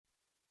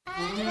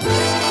Well,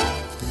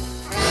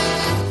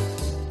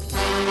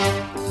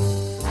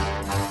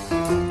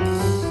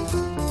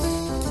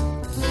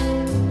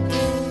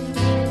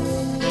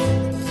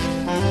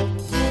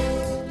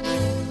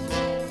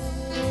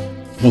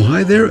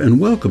 hi there, and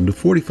welcome to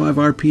 45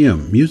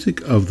 RPM, music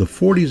of the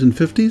 40s and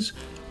 50s.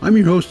 I'm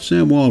your host,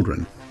 Sam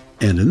Waldron,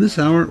 and in this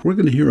hour, we're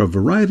going to hear a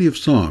variety of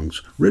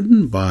songs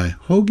written by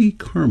Hoagy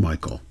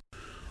Carmichael.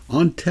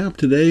 On tap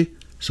today,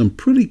 some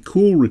pretty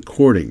cool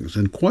recordings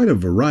and quite a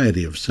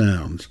variety of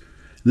sounds.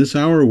 In this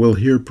hour, we'll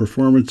hear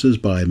performances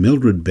by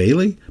Mildred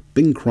Bailey,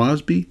 Bing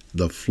Crosby,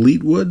 the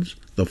Fleetwoods,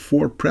 the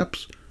Four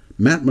Preps,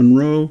 Matt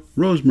Monro,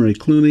 Rosemary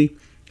Clooney,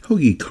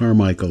 Hoagy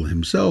Carmichael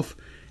himself,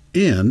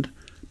 and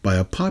by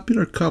a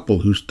popular couple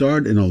who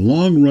starred in a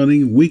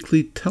long-running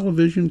weekly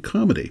television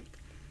comedy.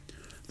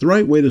 The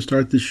right way to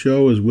start this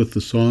show is with the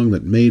song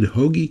that made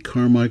Hoagy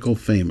Carmichael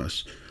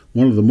famous,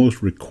 one of the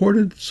most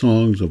recorded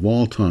songs of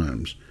all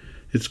times.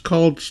 It's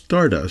called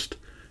Stardust,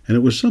 and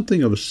it was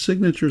something of a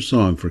signature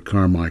song for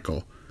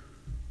Carmichael.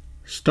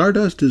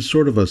 Stardust is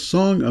sort of a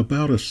song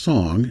about a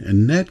song,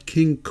 and Nat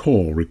King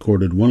Cole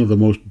recorded one of the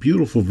most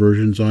beautiful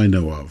versions I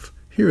know of.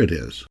 Here it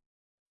is.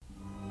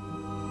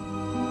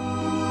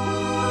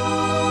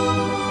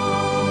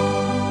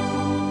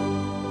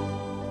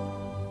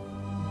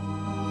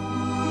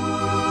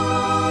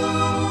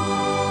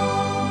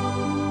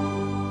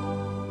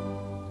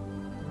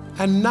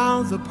 And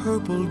now the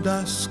purple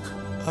dusk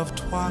of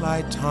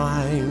twilight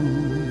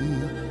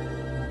time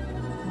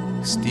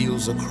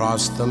steals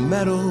across the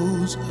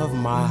meadows of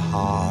my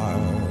heart.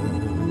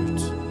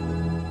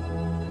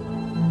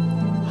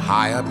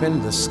 High up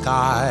in the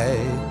sky,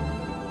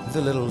 the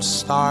little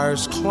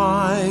stars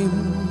climb,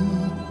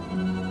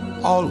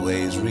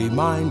 always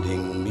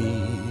reminding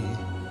me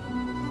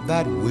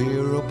that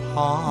we're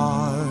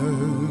apart.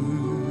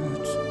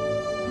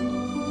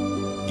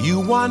 You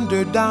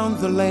wander down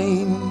the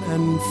lane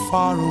and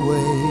far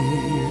away,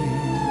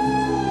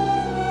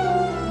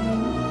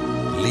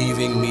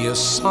 leaving me a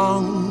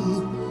song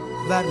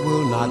that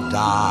will not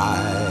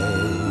die.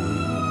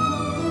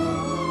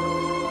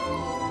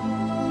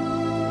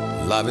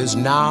 Love is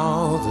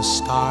now the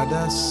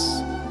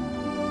stardust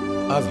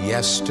of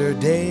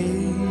yesterday,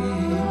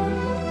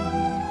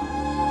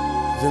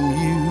 the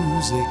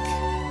music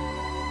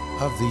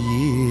of the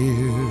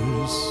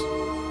years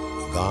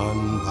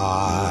gone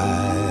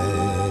by.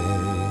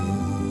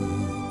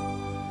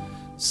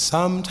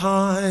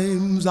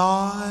 Sometimes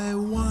I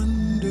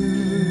wonder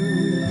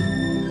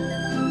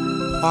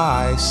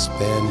why I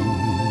spend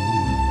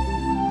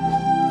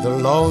the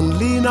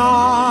lonely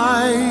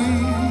night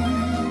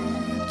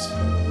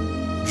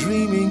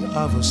dreaming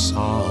of a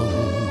song.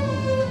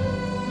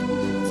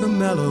 The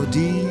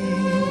melody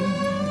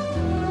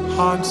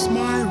haunts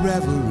my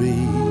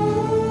reverie,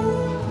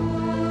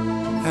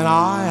 and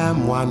I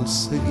am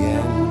once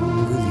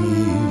again with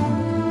you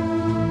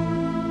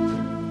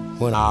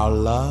when our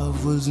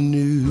love was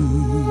new,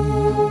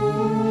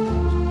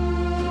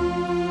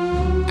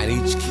 and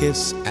each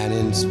kiss an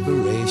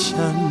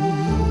inspiration.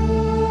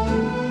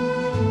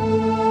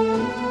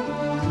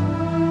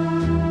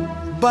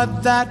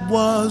 But that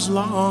was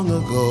long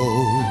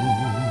ago.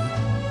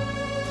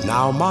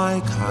 Now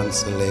my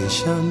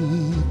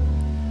consolation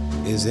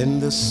is in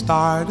the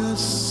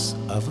stardust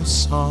of a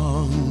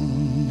song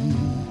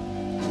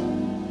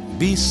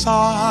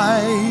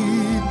beside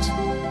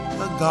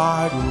a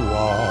garden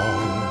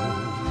wall.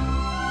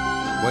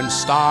 When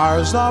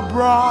stars are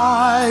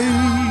bright,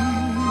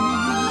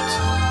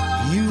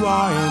 you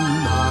are in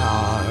my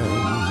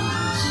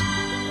arms.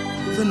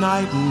 The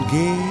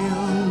nightingale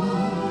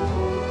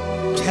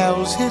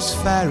tells his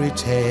fairy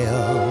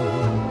tale,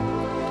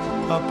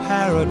 a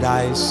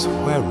paradise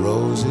where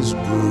roses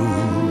brew.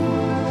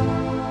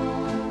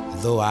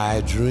 Though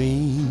I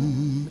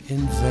dream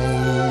in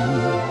vain,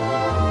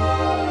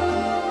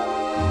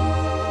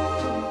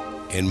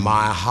 in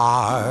my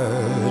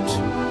heart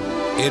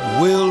it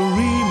will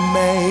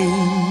remain,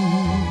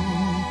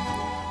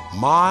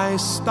 my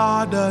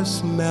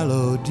stardust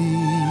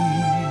melody,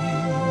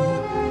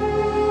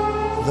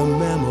 the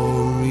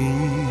memory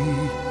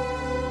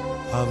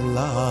of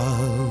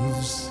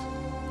love's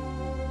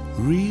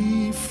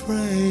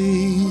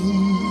refrain.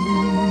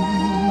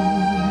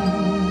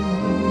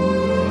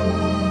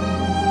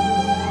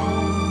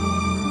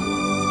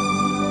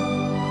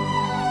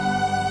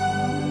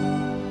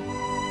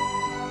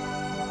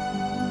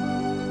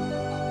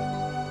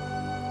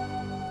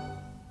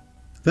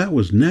 That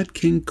was Nat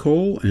King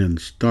Cole and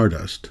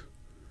Stardust.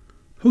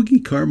 Hoagy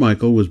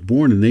Carmichael was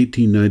born in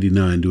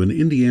 1899 to an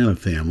Indiana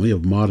family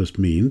of modest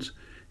means.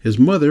 His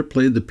mother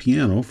played the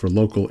piano for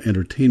local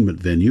entertainment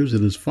venues,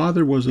 and his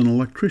father was an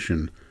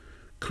electrician.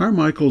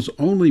 Carmichael's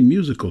only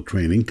musical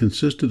training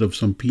consisted of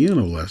some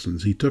piano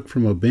lessons he took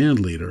from a band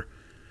leader.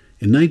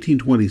 In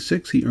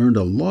 1926, he earned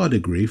a law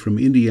degree from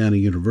Indiana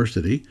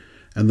University,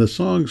 and the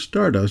song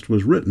Stardust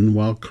was written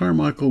while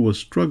Carmichael was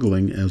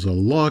struggling as a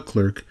law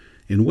clerk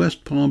in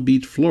West Palm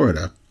Beach,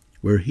 Florida,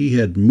 where he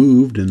had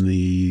moved in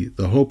the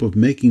hope of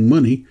making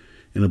money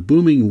in a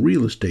booming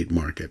real estate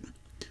market.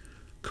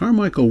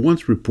 Carmichael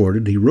once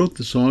reported he wrote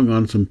the song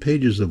on some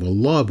pages of a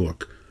law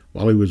book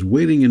while he was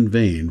waiting in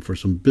vain for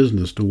some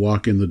business to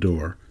walk in the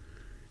door.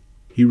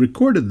 He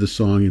recorded the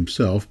song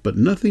himself, but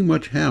nothing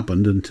much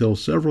happened until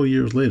several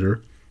years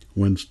later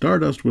when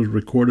Stardust was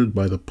recorded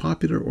by the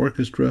popular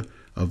orchestra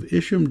of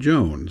Isham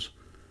Jones.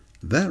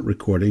 That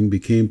recording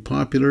became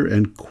popular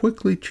and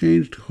quickly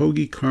changed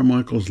Hoagy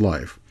Carmichael's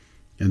life,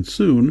 and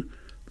soon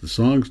the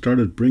song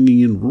started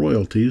bringing in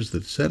royalties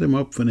that set him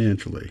up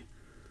financially.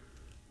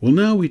 Well,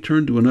 now we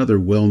turn to another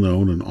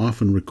well-known and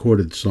often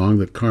recorded song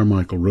that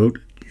Carmichael wrote,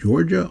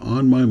 Georgia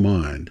on My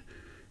Mind.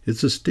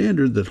 It's a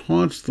standard that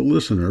haunts the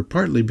listener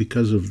partly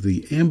because of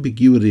the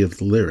ambiguity of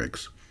the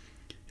lyrics.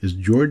 Is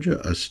Georgia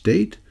a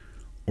state,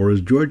 or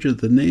is Georgia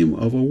the name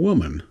of a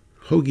woman?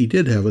 Hoagy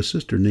did have a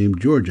sister named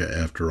Georgia,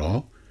 after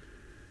all.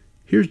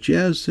 Here's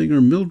jazz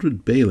singer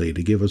Mildred Bailey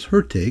to give us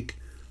her take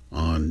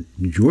on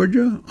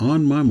Georgia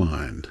on My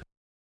Mind.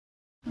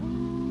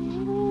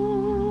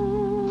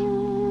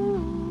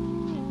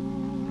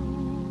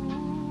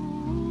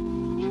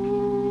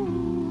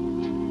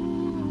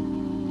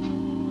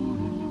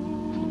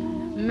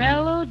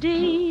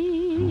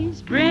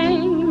 Melodies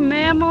bring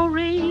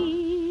memories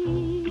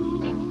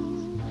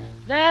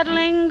that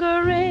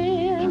linger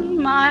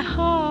in my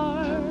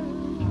heart,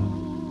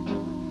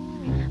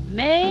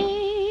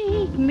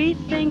 make me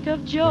think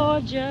of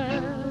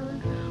Georgia.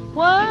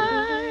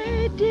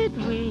 Why did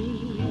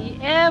we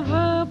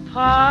ever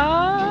part?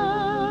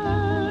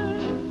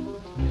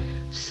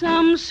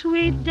 Some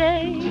sweet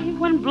day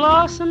when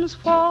blossoms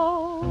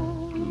fall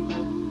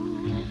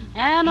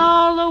and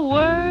all the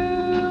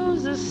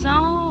world's a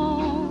song,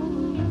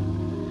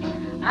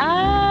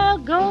 I'll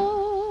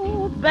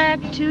go back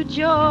to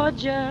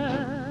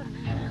Georgia,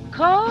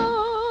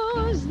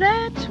 'cause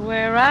that's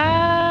where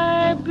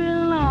I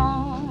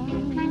belong.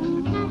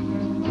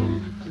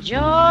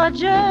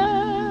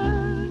 Georgia,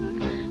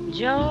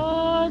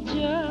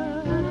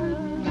 Georgia,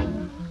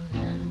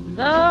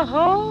 the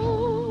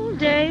whole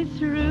day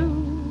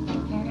through,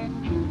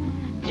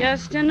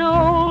 just an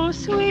old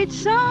sweet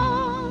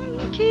song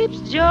keeps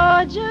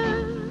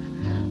Georgia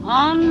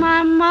on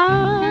my mind.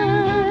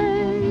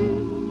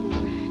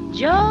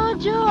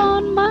 Georgia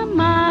on my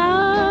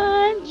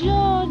mind,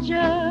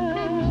 Georgia,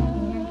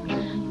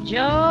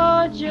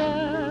 Georgia,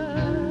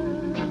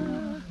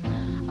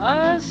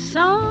 a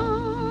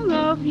song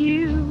of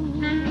you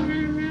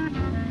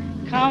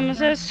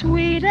comes as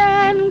sweet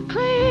and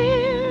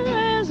clear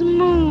as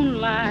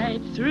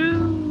moonlight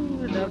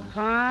through the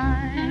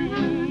pine.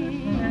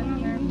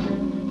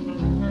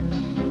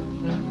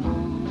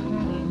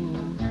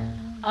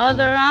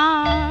 Other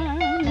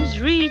arms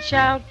reach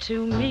out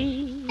to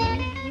me,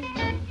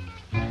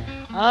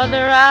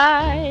 other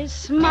eyes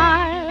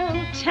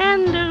smile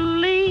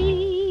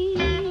tenderly.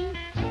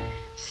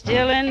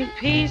 Still in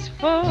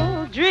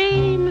peaceful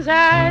dreams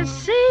I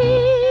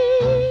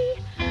see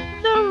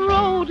the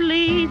road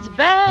leads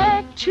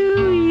back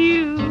to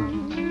you.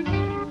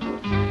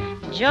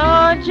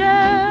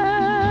 Georgia,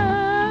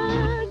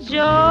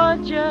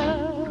 Georgia,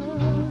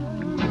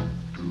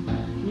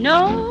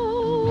 no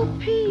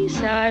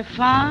peace I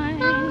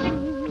find,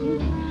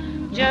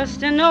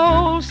 just an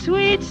old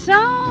sweet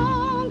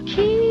song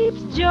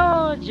keeps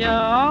Georgia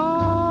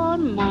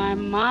on my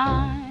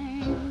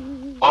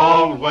mind.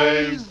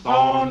 Always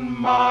on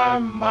my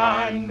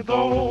mind,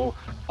 though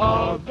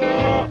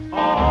other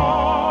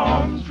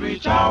arms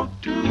reach out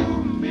to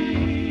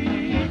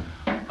me,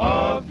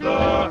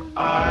 other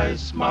eyes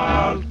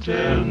smile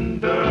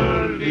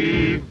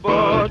tenderly,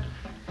 but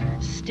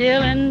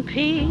still in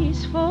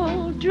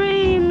peaceful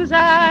dreams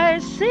I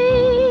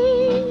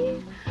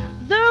see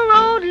the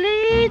road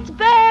leads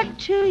back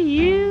to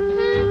you.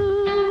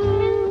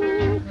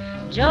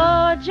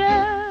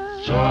 Georgia,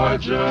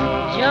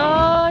 Georgia,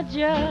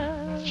 Georgia,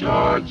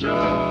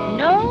 Georgia,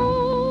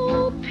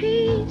 no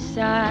peace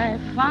I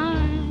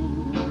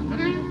find,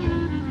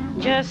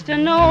 just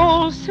an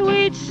old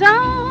sweet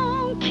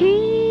song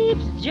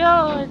keeps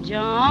Georgia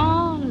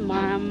on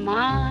my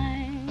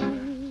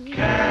mind.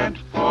 Can't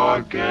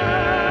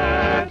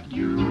forget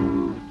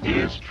you,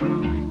 it's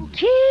true.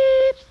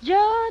 Keeps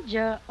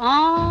Georgia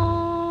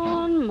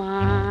on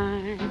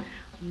my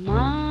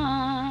mind.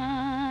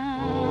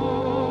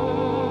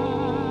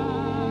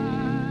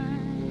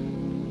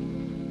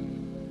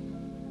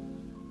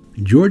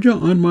 Georgia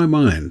on My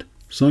Mind,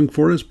 sung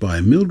for us by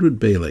Mildred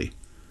Bailey.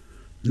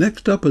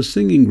 Next up, a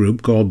singing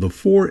group called the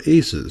Four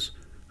Aces,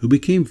 who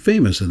became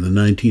famous in the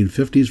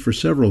 1950s for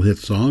several hit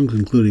songs,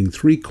 including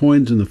Three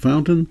Coins in the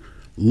Fountain,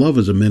 Love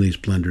is a Many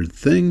Splendored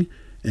Thing,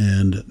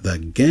 and The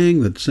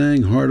Gang That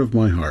Sang Heart of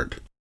My Heart.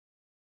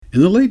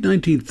 In the late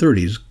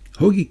 1930s,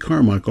 Hoagy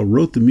Carmichael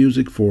wrote the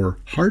music for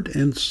Heart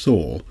and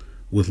Soul,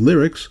 with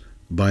lyrics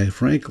by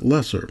Frank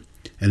Lesser,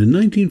 and in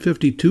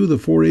 1952 the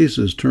Four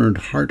Aces turned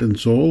Heart and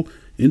Soul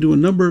into a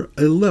number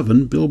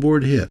 11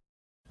 Billboard hit.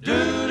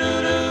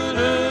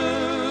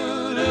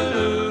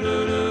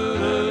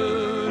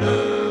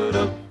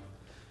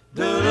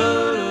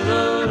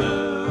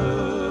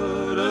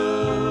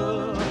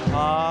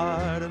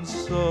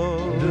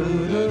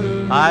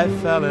 I I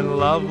fell in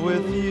love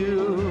with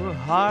you,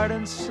 heart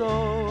and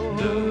soul,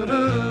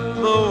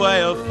 the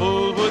way a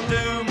fool would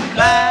do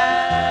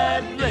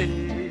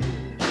madly,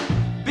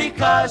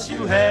 because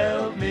you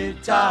held me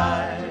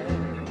tight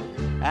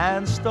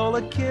and stole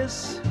a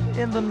kiss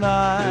in the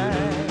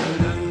night,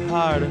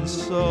 heart and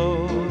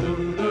soul.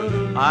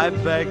 I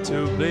begged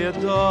to be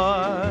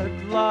adored,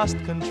 lost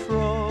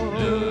control,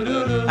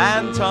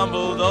 and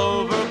tumbled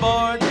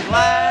overboard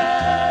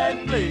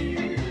gladly.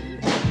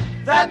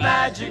 That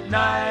magic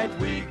night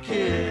we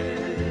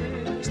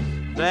kissed,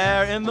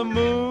 there in the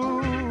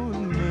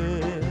moon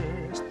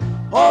mist.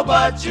 Oh,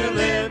 but your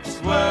lips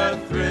were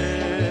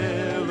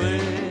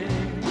thrilling,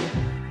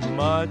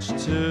 much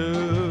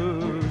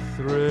too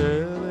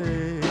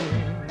thrilling.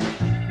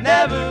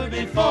 Never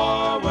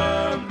before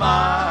were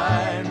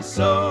mine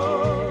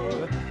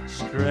so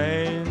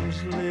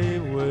strangely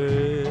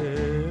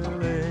willing.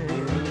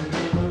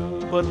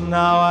 But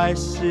now I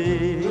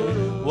see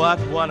what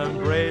one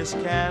embrace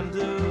can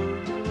do.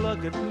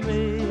 Look at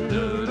me,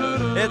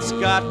 it's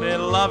got me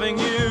loving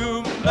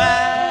you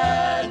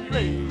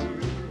madly.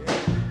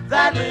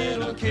 That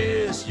little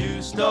kiss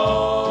you stole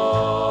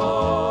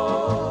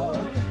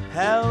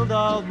held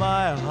all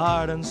my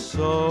heart and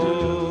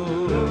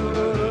soul.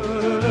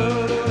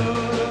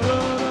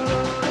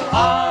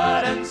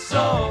 Heart and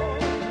soul,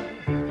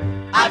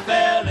 I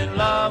fell in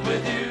love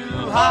with you,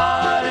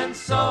 heart and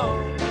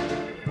soul,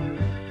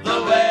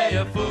 the way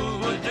a fool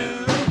would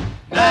do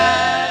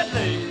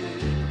madly,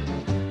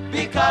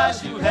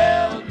 because you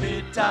held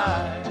me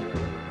tight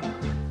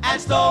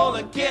and stole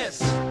a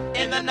kiss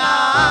in the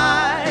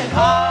night,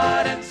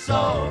 heart and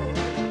soul.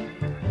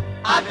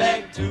 I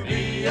begged to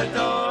be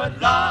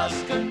adored,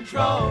 lost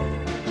control,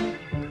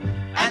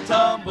 and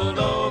tumbled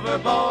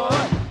overboard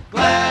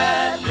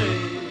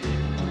gladly.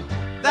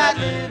 That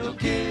little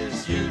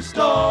kiss you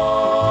stole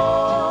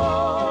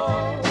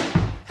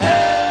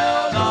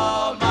held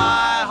all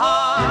my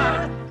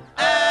heart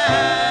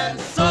and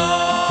soul.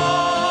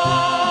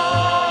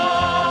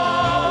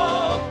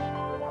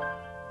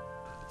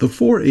 The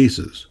Four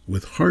Aces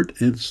with Heart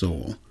and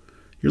Soul.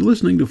 You're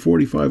listening to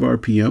 45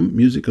 RPM,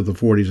 music of the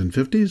 40s and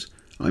 50s.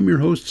 I'm your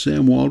host,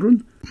 Sam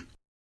Waldron.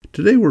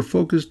 Today we're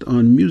focused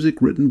on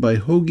music written by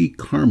Hoagy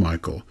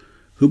Carmichael,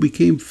 who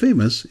became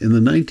famous in the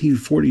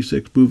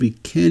 1946 movie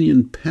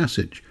Canyon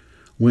Passage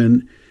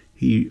when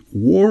he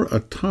wore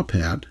a top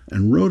hat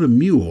and rode a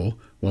mule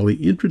while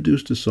he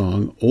introduced a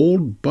song,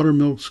 Old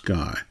Buttermilk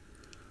Sky.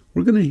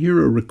 We're going to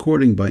hear a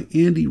recording by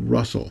Andy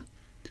Russell,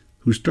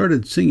 who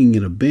started singing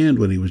in a band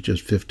when he was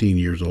just 15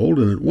 years old,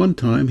 and at one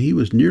time he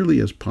was nearly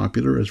as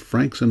popular as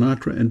Frank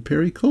Sinatra and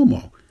Perry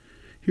Como.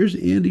 Here's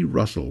Andy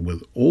Russell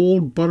with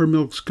Old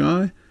Buttermilk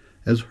Sky,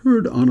 as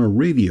heard on a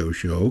radio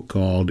show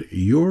called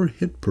Your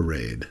Hit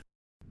Parade.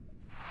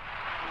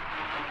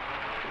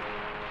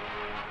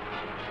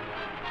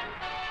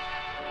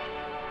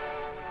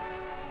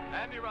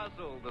 Andy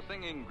Russell, the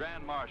singing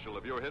Grand Marshal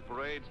of Your Hit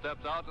Parade,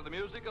 steps out to the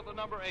music of the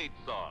number 8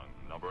 song.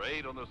 Number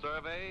 8 on the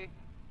survey,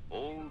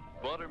 Old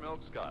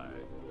Buttermilk Sky.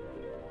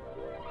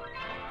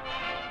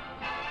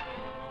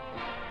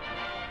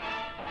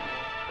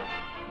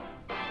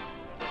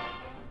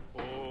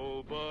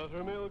 Old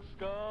buttermilk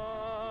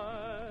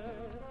sky,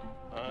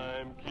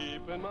 I'm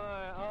keeping my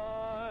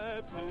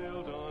eye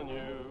peeled on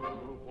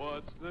you.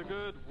 What's the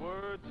good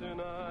word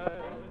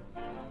tonight?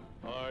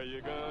 Are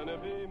you gonna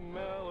be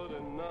mellow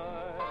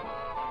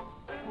tonight?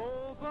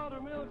 Old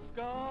buttermilk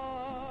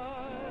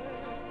sky,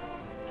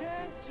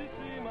 can't you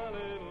see my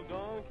little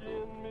donkey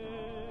in me?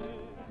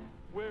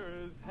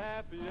 We're as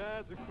happy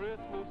as a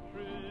Christmas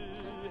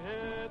tree,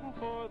 heading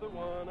for the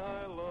one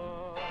I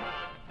love.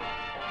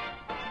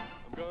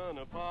 I'm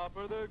gonna pop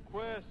her the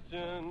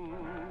question,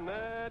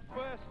 that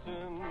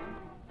question.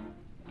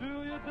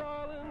 Do you,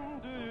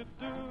 darling, do you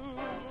do?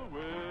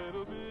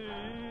 It'll be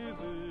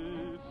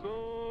easy,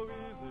 so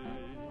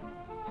easy,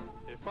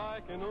 if I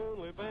can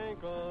only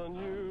bank on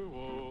you,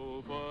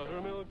 old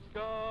buttermilk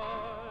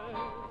sky.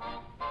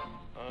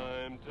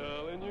 I'm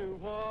telling you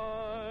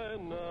why,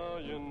 now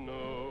you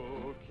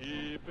know.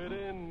 Keep it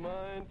in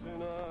mind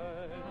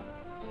tonight.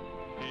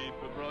 Keep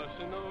it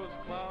brushing those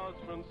clouds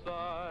from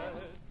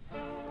sight.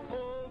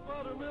 Old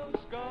buttermilk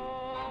sky,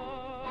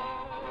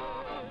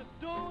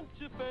 don't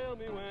you fail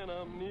me when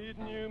I'm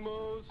needing you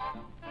most.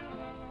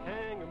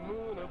 Hang a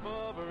moon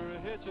above her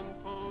hitching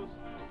post.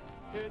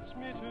 Hitch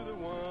me to the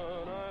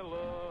one I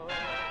love.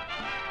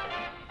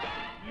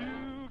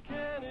 You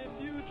can if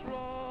you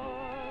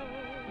try.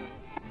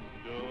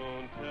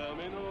 Don't tell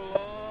me no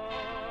lie.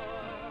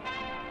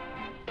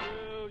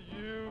 Will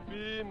you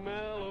be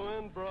mellow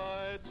and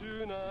bright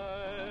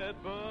tonight,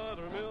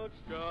 buttermilk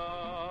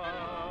sky?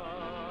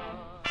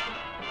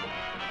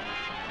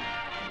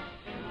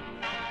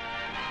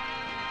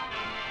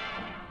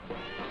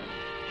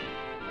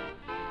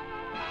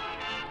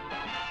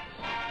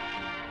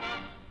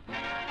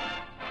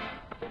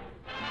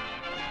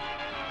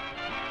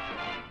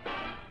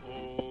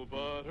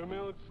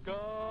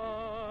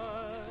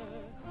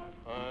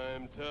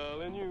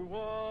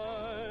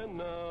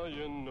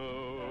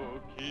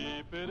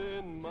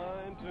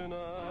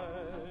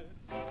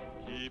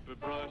 keep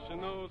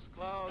brushing those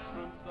clouds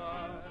from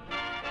sight.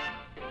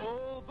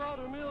 Oh,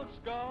 buttermilk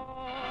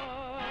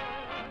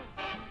sky,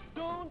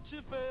 don't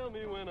you fail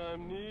me when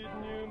I'm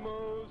needing you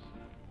most.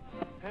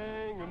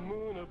 Hang a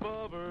moon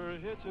above her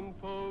hitching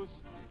post,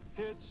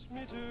 hitch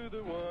me to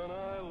the one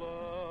I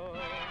love.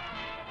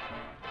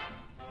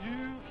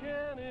 You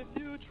can if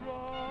you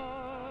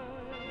try,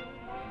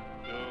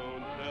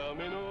 don't tell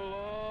me no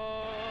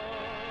lie.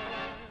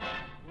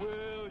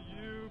 Will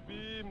you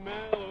be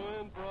mellow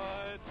and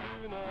bright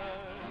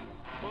tonight,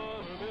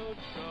 buttermilk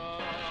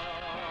sky?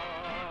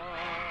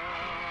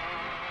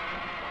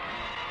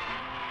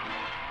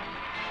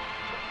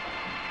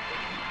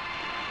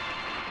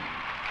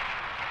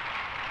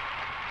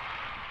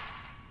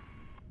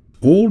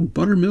 Old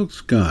Buttermilk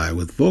Sky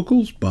with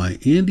vocals by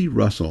Andy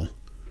Russell.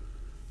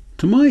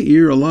 To my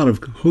ear, a lot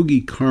of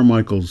Hoagy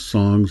Carmichael's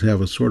songs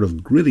have a sort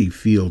of gritty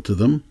feel to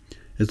them.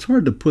 It's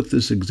hard to put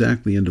this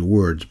exactly into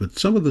words, but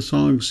some of the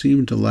songs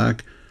seem to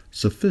lack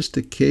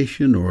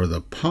sophistication or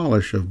the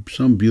polish of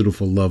some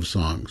beautiful love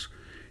songs.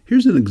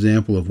 Here's an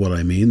example of what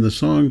I mean. The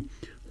song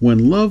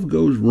When Love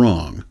Goes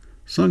Wrong,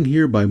 sung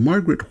here by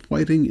Margaret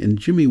Whiting and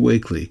Jimmy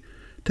Wakely,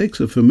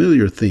 takes a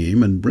familiar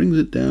theme and brings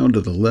it down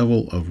to the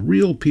level of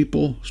real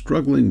people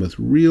struggling with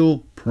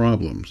real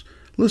problems.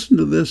 Listen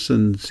to this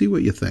and see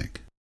what you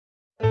think.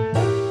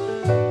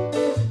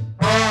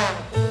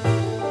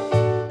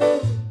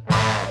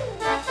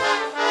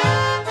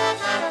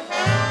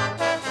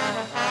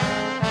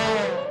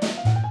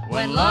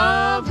 When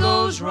love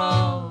goes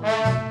wrong,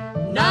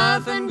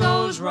 nothing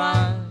goes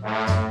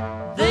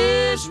right.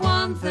 This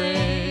one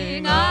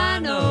thing I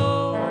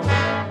know.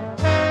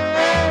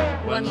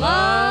 When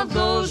love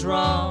goes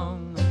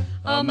wrong,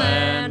 a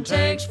man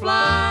takes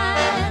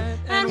flight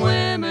and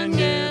women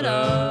get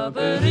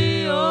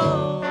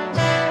uppity-o.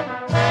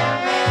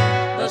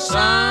 The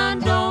sun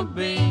don't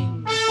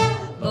beam,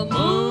 the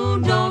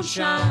moon don't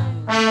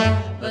shine,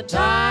 the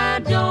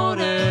tide don't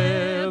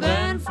ebb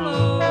and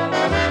flow.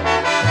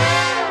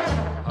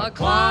 A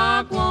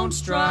clock won't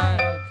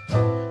strike,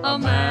 a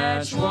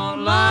match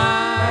won't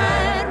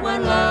light.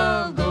 When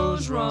love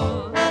goes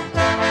wrong,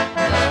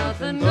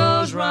 nothing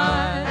goes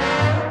right.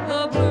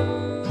 The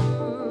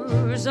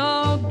blues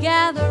all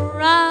gather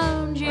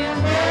round you,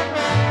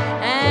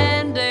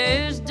 and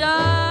day's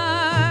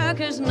dark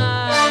as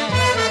night.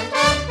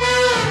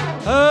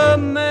 A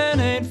man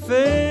ain't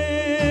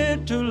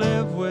fit to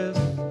live with,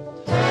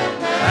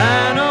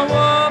 and a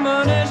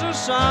woman is a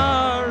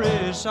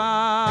sorry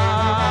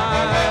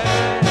sight.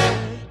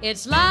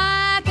 It's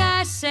like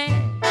I said,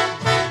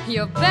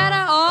 you're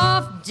better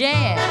off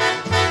dead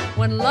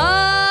when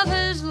love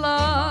has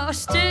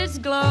lost its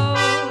glow.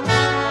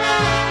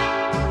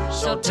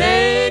 So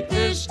take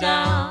this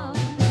down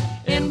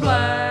in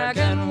black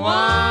and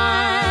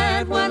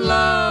white. When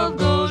love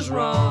goes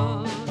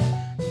wrong,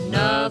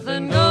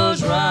 nothing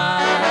goes right.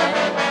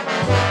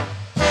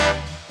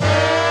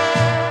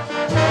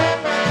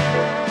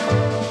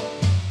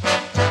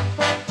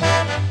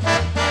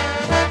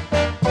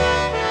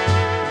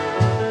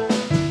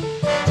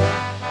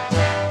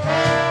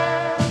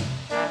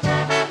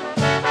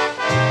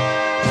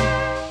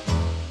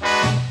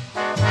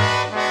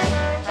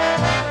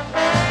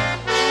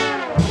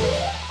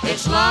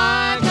 It's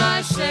like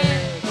I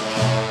said,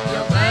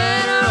 you're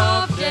better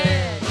off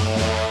dead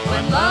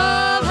when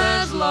love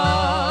has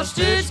lost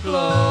its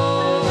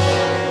glow.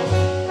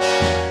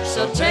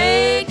 So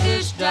take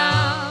this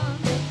down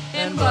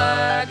in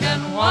black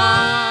and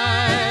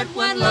white.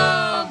 When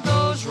love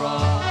goes wrong,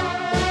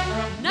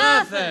 nothing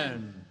goes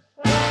right.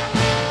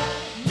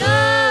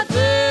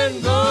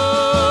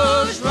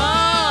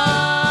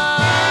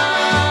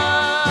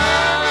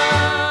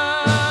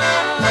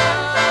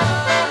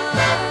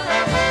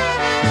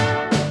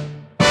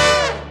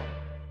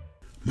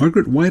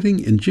 Margaret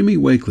Whiting and Jimmy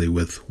Wakely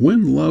with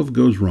When Love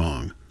Goes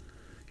Wrong.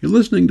 You're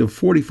listening to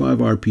 45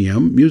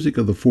 RPM, music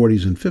of the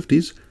 40s and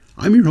 50s.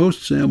 I'm your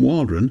host, Sam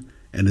Waldron,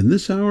 and in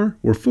this hour,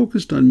 we're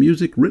focused on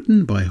music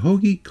written by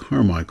Hoagy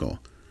Carmichael.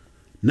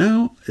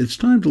 Now, it's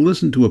time to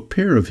listen to a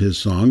pair of his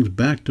songs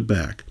back to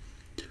back.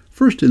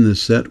 First in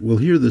this set, we'll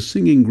hear the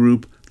singing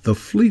group The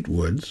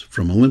Fleetwoods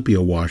from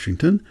Olympia,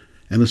 Washington,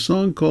 and a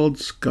song called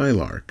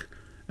Skylark.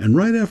 And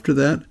right after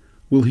that,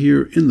 we'll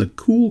hear In the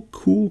Cool,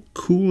 Cool,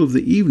 Cool of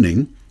the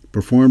Evening,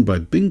 performed by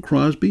Bing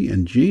Crosby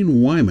and Jane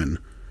Wyman.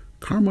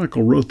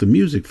 Carmichael wrote the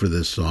music for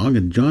this song,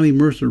 and Johnny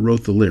Mercer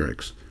wrote the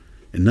lyrics.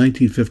 In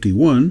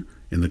 1951,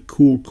 In the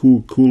Cool,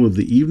 Cool, Cool of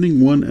the Evening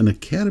won an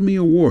Academy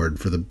Award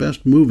for the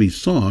Best Movie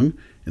Song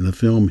in the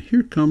film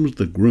Here Comes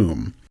the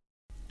Groom.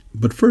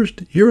 But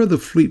first, here are the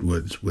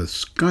Fleetwoods with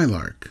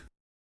Skylark.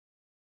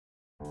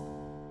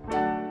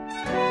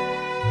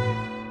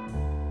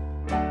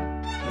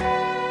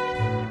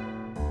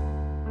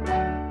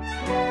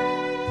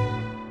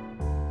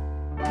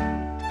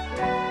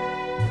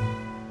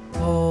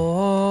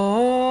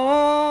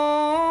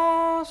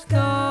 Oh,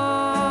 Skylark,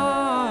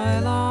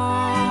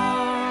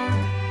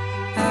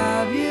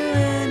 have you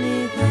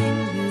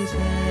anything to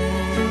say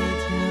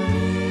to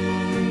me?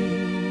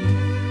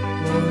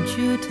 Won't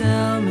you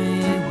tell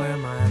me where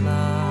my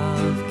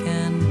love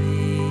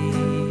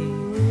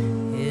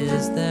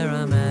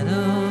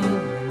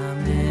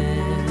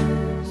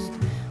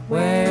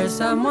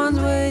Someone's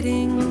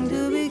waiting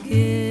to be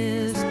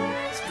kissed.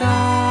 Skylark,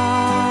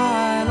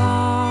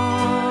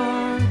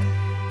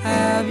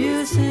 have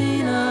you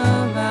seen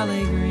a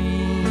valley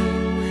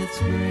green with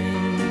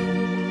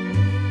spring,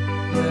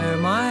 where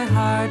my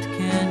heart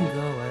can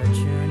go a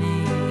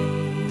journey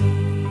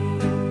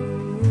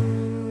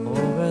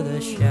over the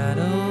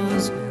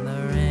shadows and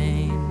the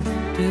rain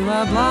to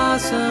a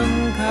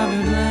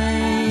blossom-covered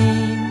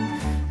lane?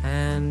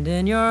 And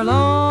in your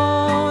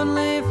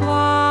lonely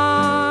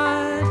flight,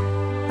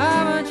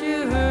 haven't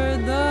you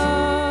heard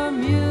the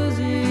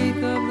music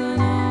of the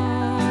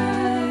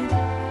night?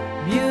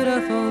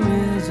 Beautiful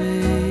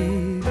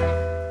music,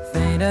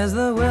 faint as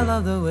the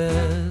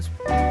will-o'-the-wisp,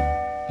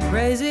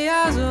 crazy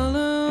as a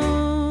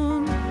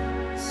loon,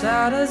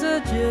 sad as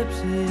a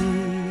gypsy,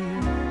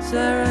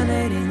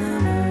 serenading the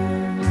moon.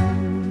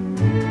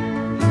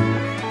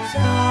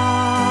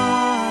 Skylark,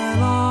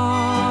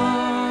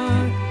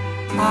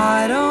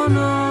 I don't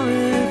know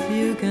if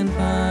you can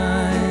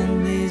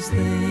find these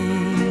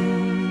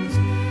things,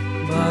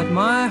 but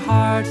my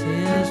heart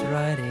is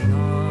riding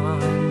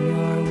on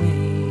your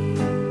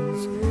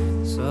wings.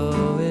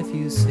 So if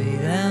you see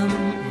them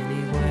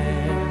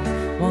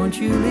anywhere, won't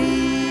you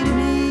lead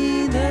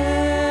me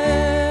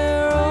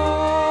there?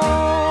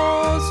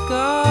 Oh,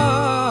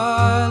 Skylark,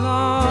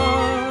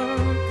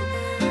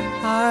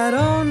 I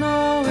don't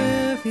know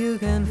if you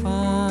can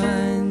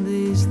find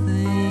these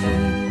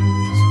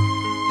things,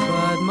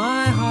 but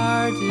my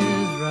heart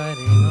is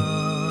riding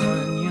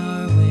on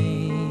your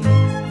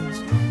wings.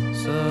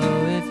 So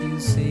if you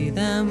see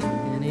them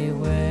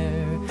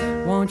anywhere,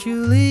 won't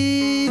you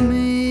lead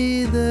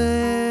me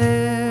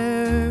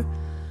there?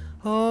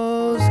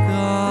 Oh,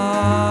 Skylark,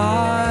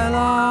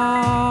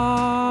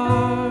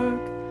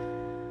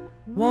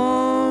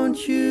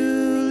 won't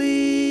you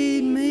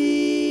lead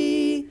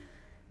me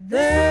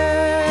there?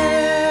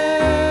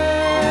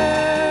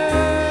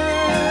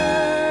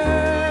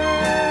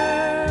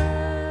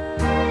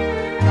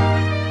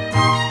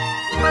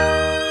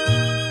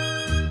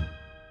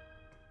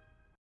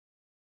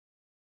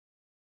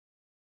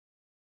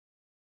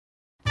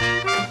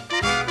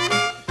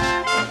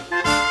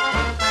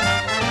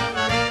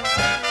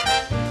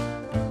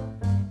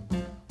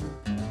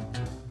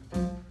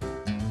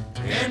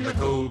 In the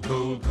cool,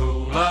 cool,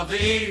 cool of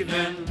the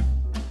evening,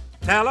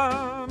 tell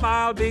 'em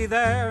I'll be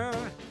there.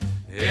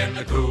 In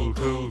the cool,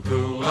 cool,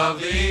 cool of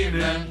the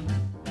evening,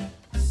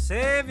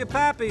 save your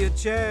pappy a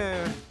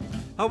chair.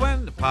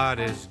 When the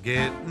party's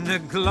getting a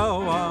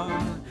glow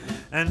on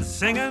and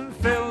singing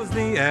fills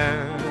the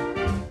air.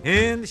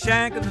 In the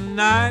shank of the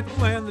night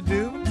when the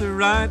dudes are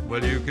right,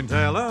 well, you can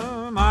tell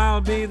 'em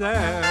I'll be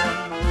there.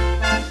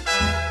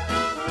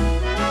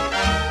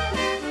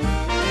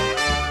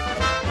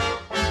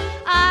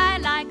 I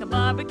like a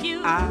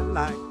barbecue, I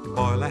like to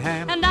boil a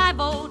ham. and I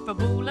vote for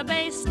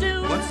bouillabaisse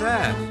stew. What's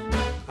that?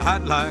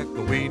 I'd like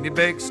a weenie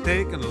baked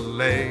steak and a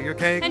layer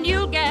cake. And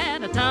you'll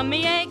get a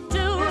tummy ache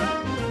too.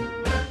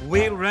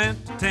 We'll rent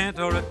a tent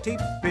or a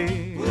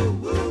teepee.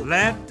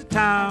 Let the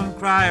town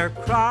crier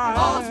cry.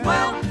 All's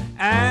well.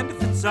 And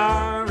if it's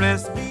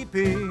RSVP,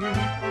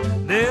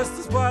 this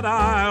is what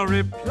I'll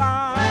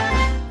reply.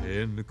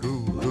 In the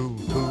cool, cool,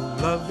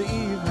 cool of the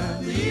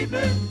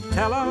evening,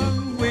 tell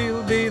 'em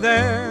we'll be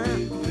there.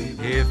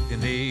 If you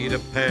need a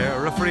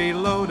pair of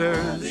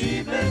freeloaders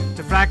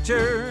to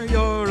fracture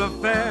your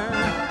affair,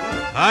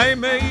 I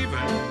may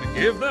even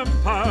give them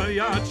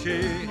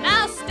pagliacci.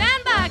 Now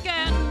stand back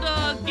and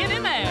give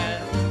him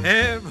air.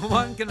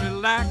 Everyone can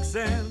relax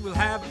and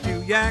we'll have a few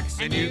yaks,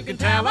 And you can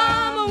tell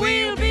 'em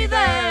we'll be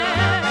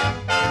there.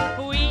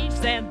 We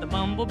said the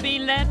bumblebee,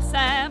 let's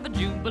have a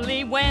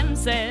jubilee. When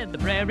said the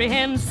prairie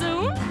hen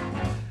soon?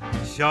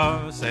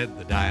 Sure, said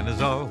the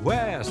dinosaur.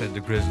 Where, said the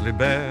grizzly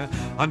bear,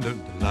 under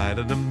the light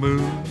of the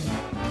moon.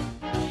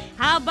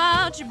 How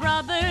about your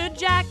brother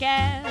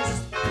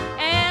jackass?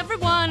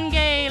 Everyone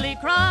gaily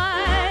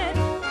cried.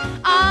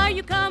 Are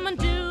you coming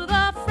to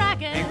the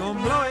fracas? Ain't gonna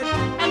blow it.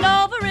 And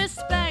over his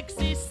specs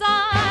he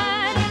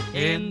sighed.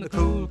 In the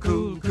cool,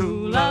 cool,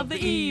 cool of the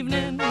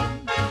evening,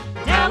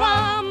 tell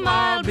 'em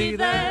I'll be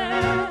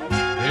there.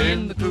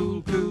 In the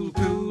cool, cool,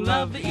 cool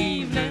Of the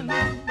evening,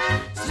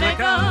 slick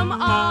 'em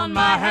on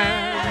my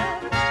hair.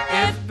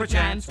 If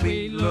perchance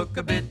we look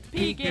a bit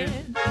peaked,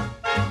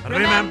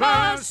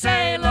 remember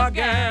sail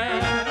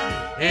again.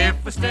 If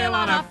we're still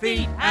on our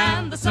feet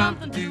and there's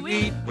something to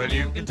eat, well,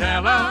 you can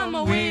tell 'em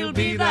we'll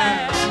be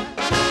there.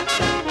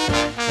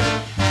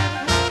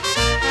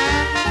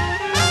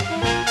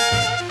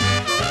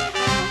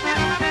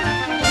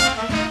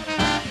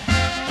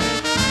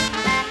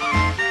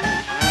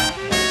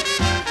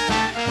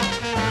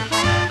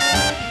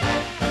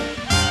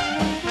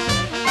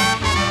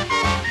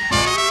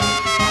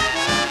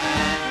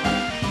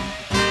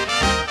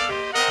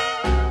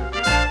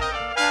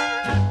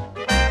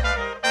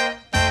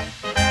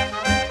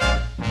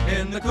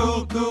 In the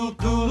cool, cool,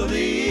 cool of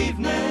the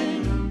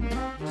evening,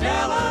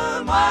 tell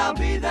 'em I'll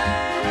be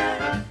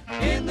there.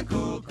 In the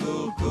cool,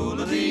 cool, cool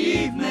of the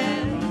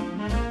evening,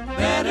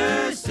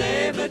 better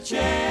save a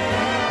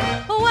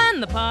chair. When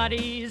the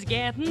party's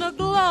getting a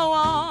glow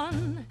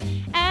on,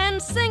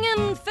 and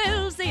singing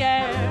fills the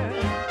air.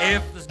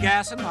 If there's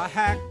gas in my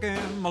hack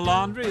and my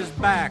laundry is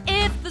back,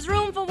 If there's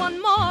room for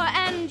one more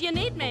and you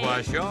need me,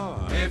 why sure.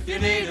 If you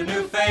need a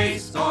new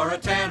face or a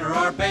tenor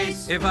or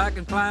bass, If I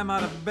can climb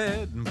out of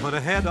bed and put a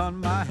head on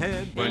my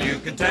head, well, you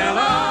can tell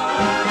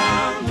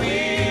 'em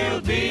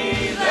we'll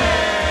be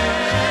there.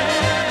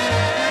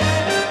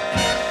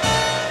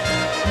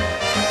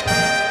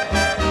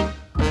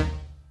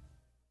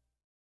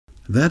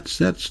 That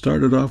set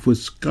started off with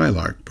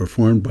Skylark,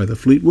 performed by the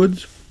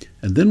Fleetwoods,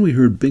 and then we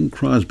heard Bing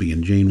Crosby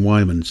and Jane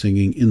Wyman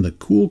singing In the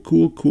Cool,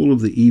 Cool, Cool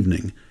of the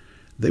Evening.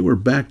 They were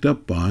backed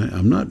up by,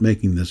 I'm not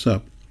making this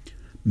up,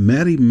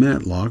 Matty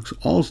Matlock's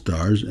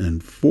All-Stars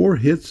and 4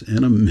 hits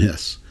and a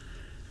miss.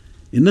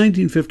 In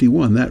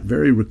 1951, that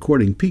very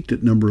recording peaked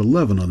at number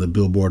 11 on the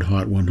Billboard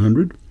Hot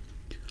 100.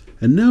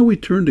 And now we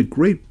turn to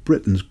Great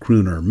Britain's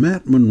crooner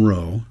Matt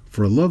Monro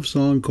for a love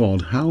song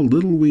called How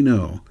Little We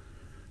Know.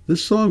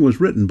 This song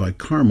was written by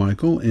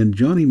Carmichael and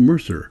Johnny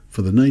Mercer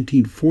for the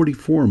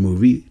 1944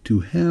 movie To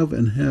Have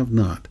and Have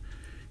Not.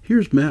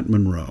 Here's Matt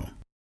Monro.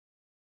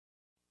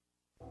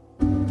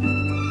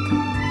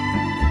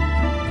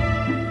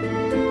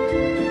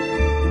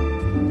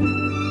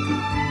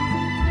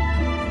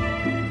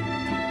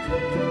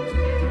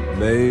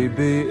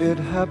 Maybe it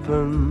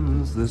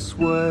happens this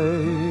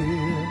way.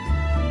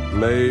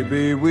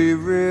 Maybe we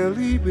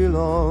really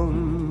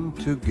belong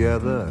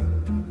together.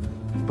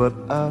 But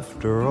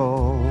after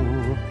all,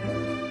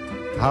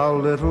 how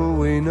little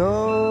we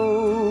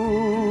know.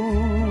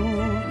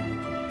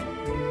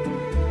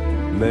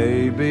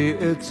 Maybe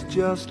it's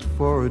just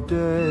for a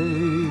day.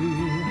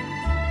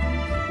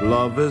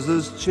 Love is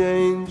as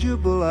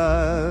changeable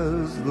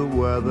as the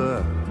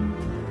weather.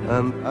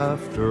 And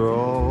after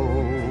all,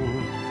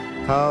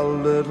 how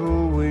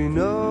little we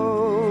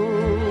know.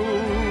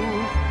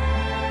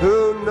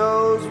 Who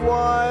knows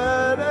why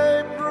an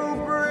April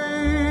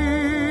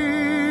breeze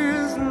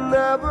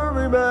never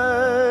remains?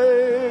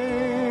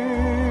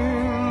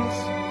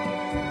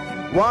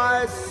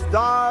 Why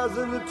stars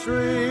in the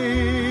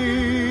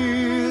trees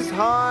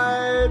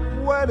hide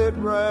when it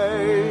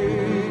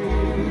rains?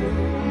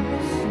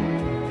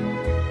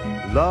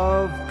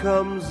 Love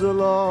comes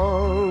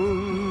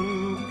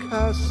along,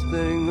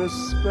 casting a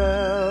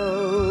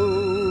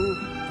spell.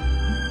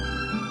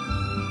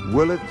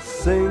 Will it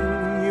sing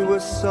you a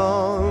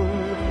song?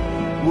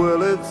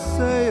 Will it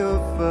say a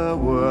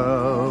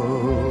farewell?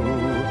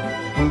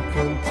 Who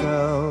can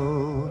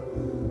tell?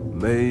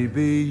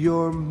 Maybe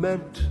you're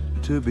meant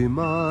to be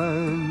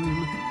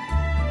mine.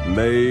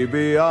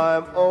 Maybe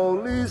I'm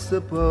only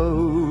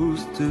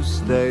supposed to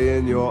stay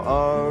in your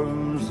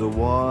arms a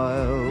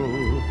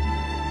while,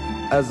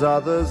 as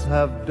others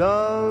have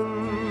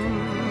done.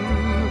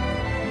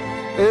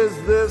 Is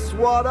this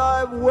what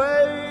I've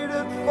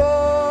waited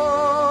for?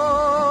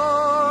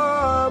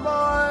 Am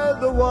I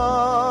the one?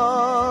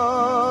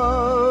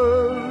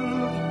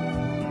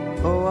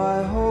 Oh,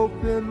 I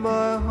hope in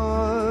my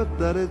heart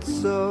that it's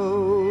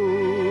so,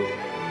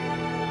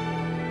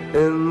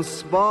 in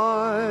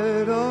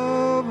spite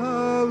of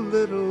how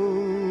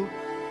little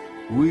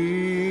we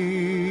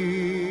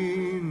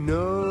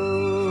know.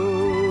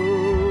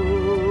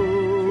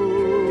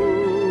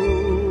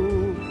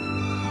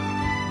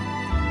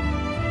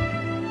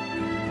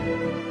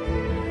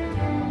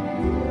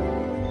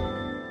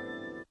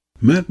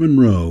 Matt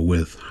Monro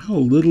with How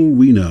Little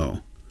We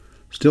Know.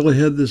 Still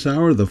ahead this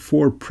hour, the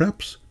 4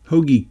 Preps,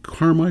 Hoagie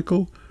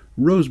Carmichael,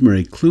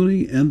 Rosemary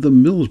Clooney, and the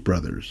Mills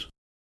Brothers.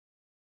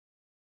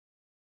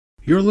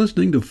 You're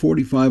listening to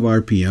 45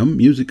 RPM,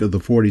 music of the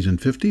 40s and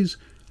 50s.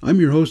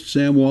 I'm your host,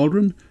 Sam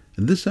Waldron,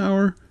 and this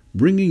hour,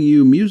 bringing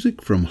you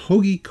music from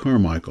Hoagie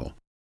Carmichael.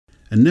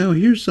 And now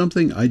here's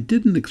something I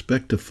didn't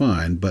expect to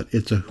find, but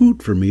it's a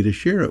hoot for me to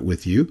share it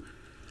with you.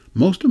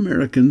 Most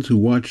Americans who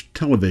watched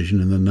television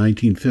in the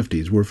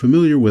 1950s were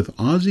familiar with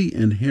Ozzie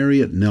and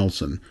Harriet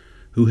Nelson,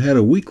 who had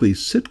a weekly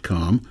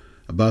sitcom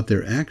about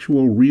their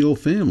actual real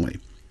family.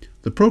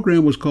 The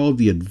program was called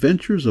The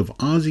Adventures of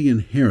Ozzie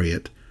and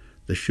Harriet.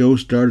 The show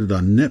started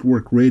on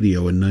network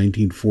radio in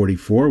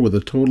 1944 with a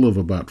total of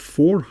about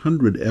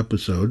 400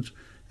 episodes.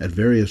 At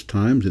various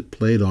times it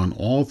played on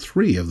all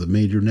 3 of the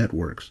major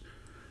networks.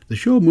 The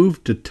show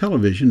moved to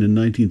television in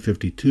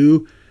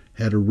 1952,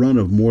 had a run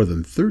of more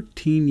than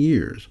 13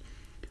 years.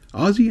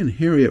 Ozzie and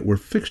Harriet were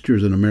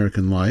fixtures in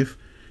American life,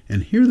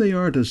 and here they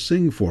are to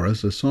sing for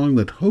us a song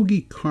that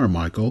Hoagie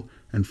Carmichael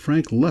and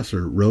Frank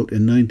Lesser wrote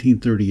in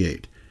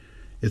 1938.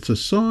 It's a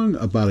song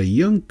about a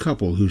young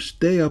couple who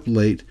stay up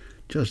late,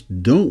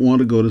 just don't want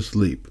to go to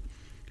sleep.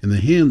 In the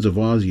hands of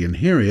Ozzie and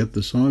Harriet,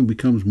 the song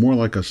becomes more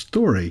like a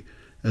story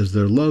as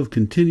their love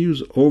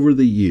continues over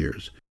the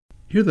years.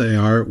 Here they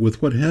are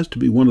with what has to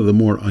be one of the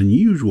more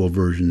unusual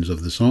versions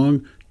of the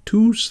song,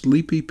 Two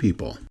Sleepy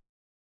People.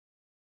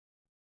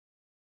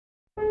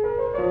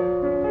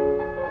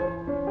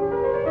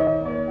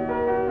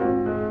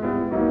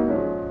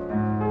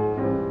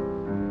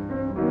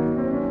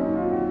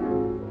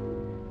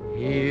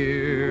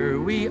 Here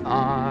we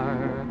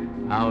are,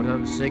 out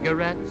of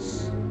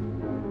cigarettes,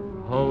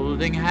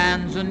 holding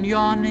hands and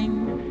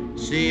yawning,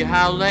 see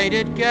how late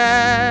it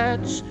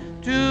gets.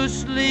 Two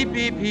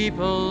sleepy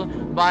people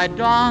by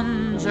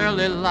dawn's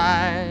early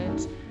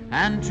light,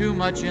 and too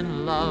much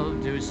in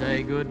love to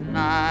say goodnight.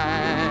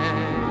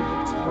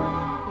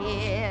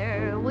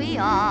 Here we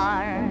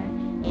are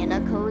in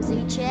a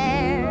cozy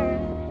chair,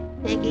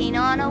 picking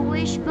on a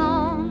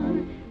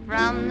wishbone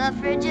from the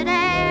frigid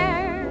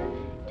air.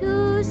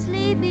 Two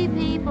sleepy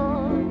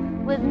people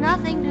with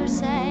nothing to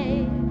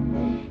say,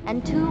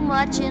 and too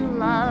much in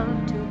love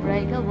to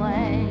break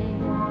away.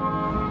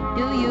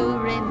 Do you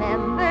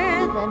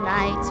remember the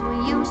nights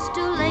we used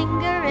to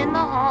linger in the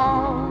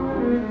hall?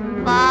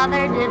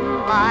 Father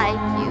didn't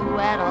like you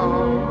at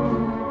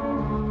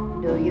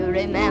all. Do you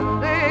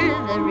remember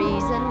the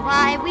reason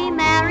why we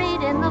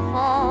married in the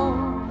fall?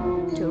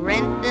 To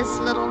rent this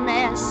little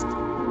nest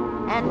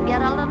and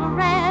get a little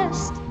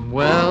rest.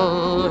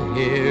 Well,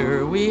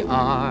 here we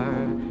are,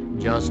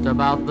 just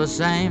about the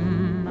same.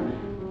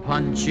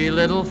 Punchy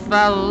little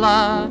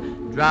fella,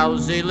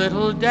 drowsy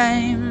little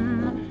dame.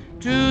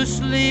 Two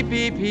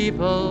sleepy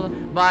people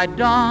by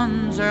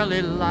dawn's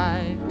early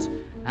light,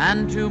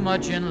 and too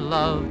much in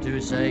love to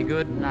say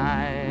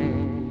goodnight.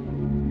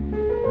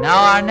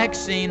 Now our next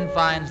scene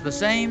finds the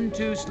same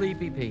two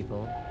sleepy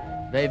people.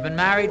 They've been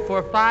married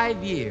for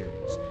 5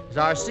 years. As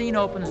our scene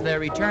opens, they're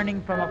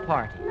returning from a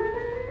party.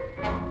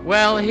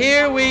 Well,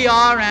 here we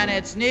are, and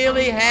it's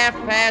nearly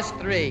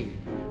 3:30.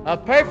 A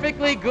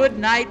perfectly good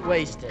night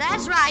wasted.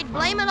 That's right,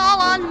 blame it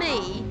all on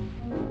me.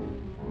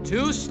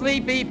 Two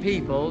sleepy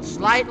people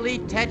slightly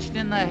touched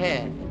in the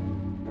head.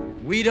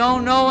 We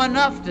don't know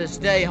enough to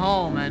stay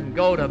home and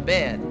go to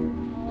bed.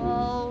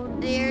 Oh,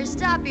 dear,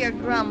 stop your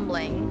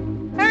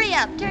grumbling. Hurry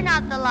up, turn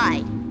out the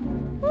light.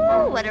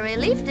 Ooh, what a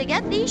relief to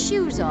get these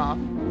shoes off.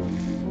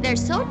 They're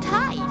so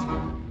tight.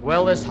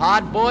 Well, this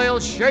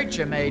hard-boiled shirt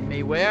you made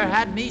me wear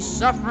had me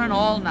suffering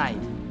all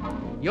night.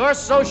 Your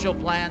social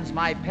plans,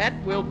 my pet,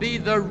 will be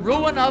the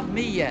ruin of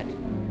me yet.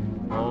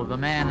 Oh, the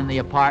man in the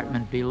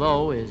apartment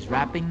below is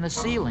rapping the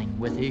ceiling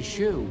with his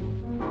shoe.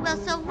 Well,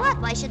 so what?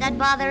 Why should that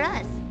bother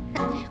us?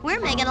 We're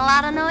making a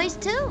lot of noise,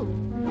 too.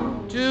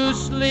 Two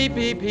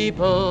sleepy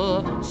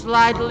people,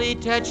 slightly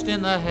touched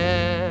in the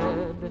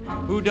head,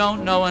 who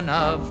don't know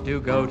enough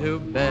to go to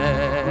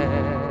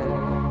bed.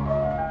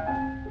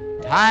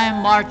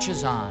 Time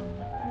marches on.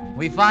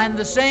 We find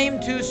the same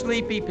two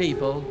sleepy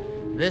people.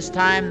 This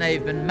time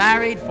they've been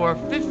married for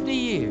 50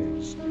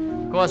 years.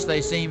 Of course,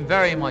 they seem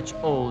very much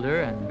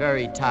older and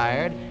very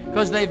tired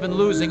because they've been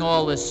losing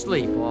all this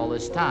sleep all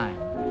this time.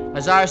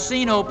 As our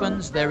scene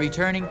opens, they're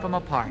returning from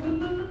a party.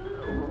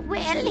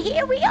 Well,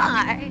 here we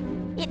are.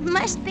 It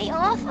must be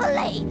awful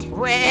late.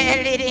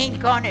 Well, it ain't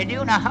gonna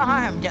do no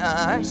harm to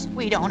us.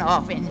 We don't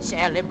often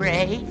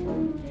celebrate.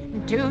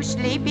 Two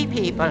sleepy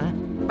people,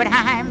 but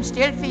I'm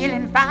still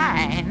feeling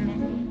fine.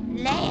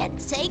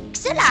 Land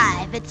sakes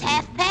alive, it's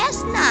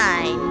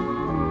 9:30.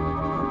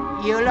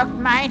 You look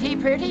mighty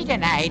pretty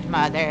tonight,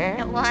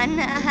 Mother.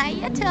 Wonder how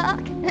you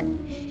talk.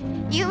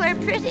 You were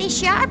pretty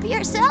sharp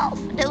yourself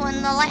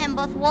doing the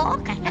Lambeth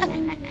walk.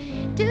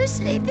 Two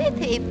sleepy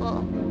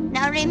people.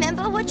 Now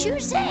remember what you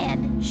said.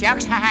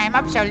 Shucks, I'm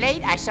up so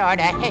late I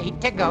sorta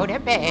hate to go to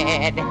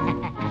bed.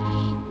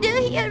 Do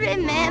you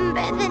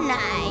remember the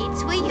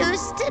nights we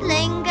used to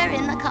linger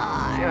in the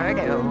car? Sure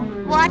do.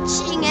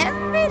 Watching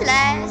every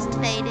last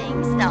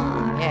fading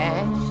star.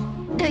 Yes.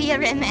 Do you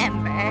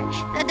remember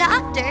the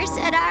doctor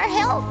said our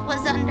health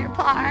was under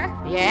par?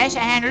 Yes,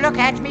 and look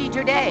at me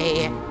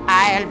today.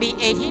 I'll be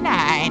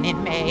 89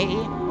 in May.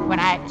 When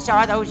I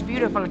saw those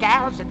beautiful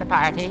gals at the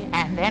party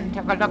and then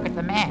took a look at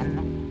the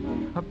men.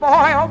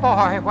 Boy, oh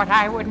boy, what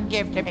I wouldn't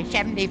give to be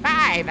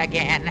 75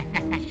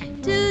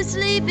 again. Two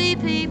sleepy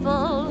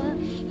people,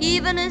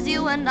 even as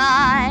you and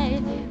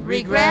I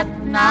regret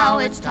now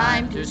it's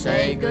time to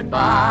say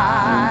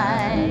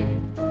goodbye.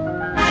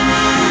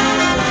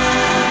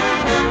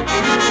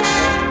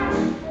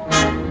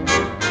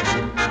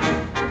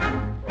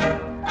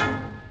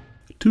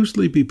 Two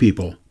Sleepy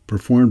People,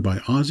 performed by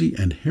Ozzie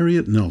and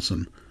Harriet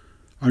Nelson.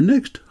 Our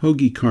next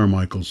Hoagy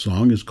Carmichael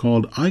song is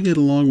called I Get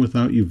Along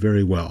Without You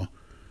Very Well.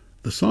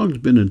 The song's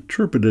been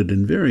interpreted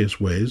in various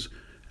ways,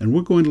 and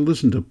we're going to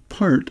listen to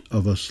part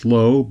of a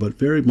slow but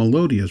very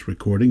melodious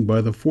recording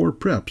by the Four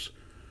Preps.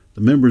 The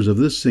members of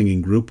this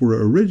singing group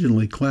were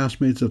originally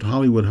classmates at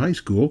Hollywood High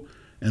School,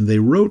 and they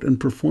wrote and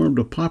performed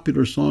a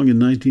popular song in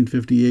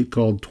 1958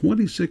 called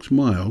 26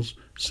 Miles,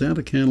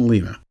 Santa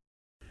Catalina.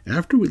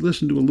 After we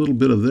listen to a little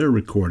bit of their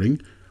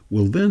recording,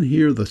 we'll then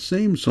hear the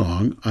same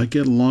song, I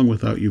Get Along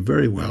Without You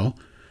Very Well,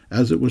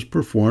 as it was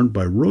performed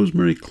by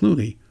Rosemary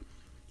Clooney.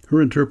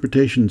 Her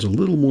interpretation's a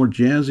little more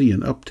jazzy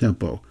and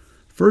up-tempo.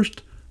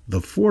 First, the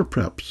Four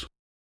Preps.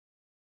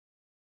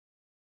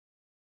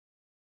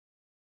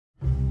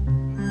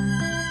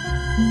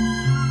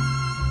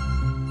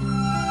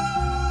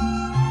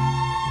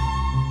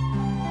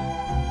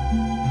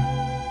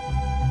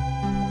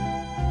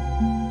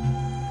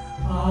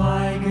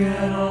 I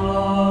get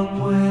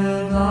along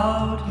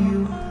without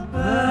you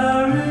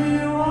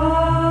very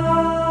well.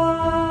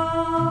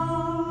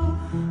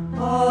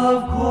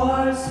 Of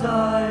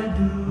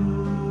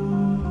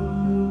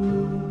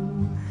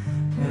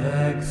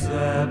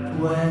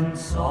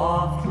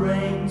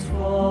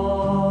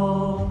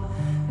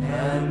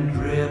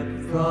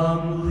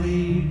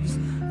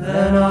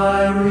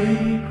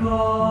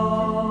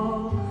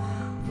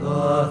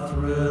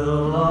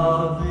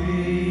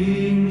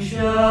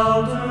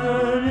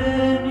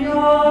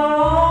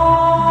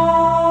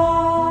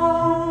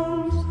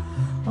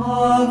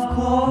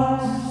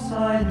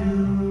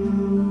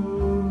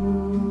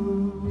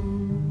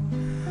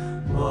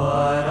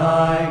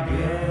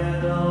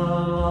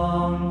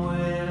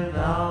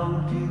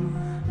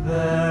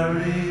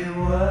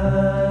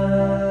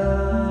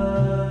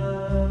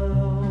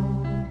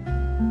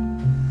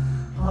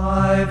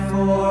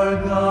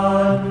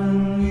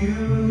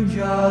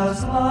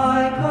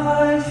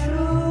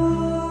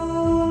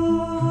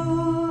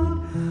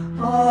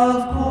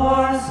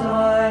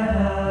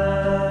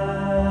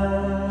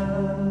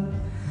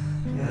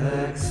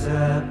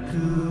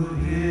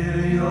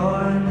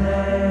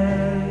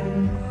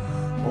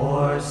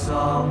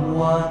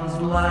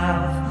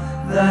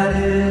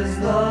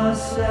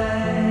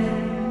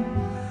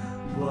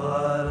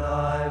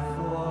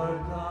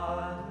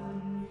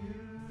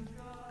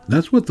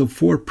That's what the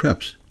Four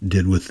Preps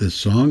did with this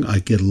song, I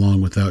Get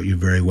Along Without You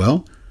Very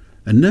Well.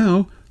 And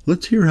now,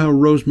 let's hear how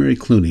Rosemary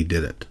Clooney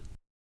did it.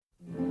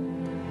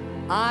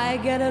 I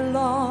get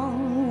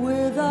along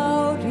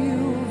without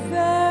you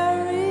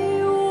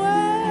very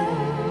well.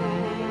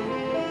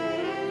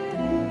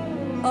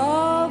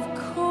 Of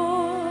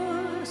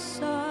course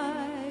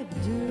I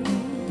do.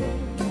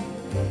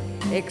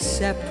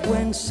 Except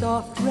when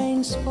soft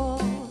rains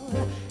fall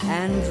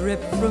and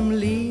drip from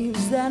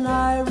leaves, then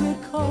I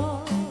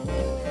recall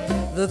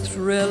the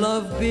thrill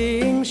of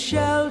being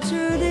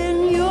sheltered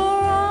in your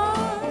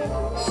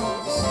arms.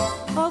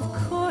 Of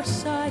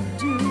course I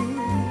do.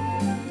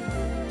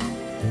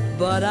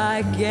 But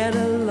I get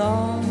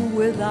along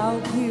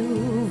without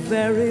you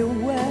very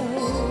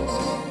well.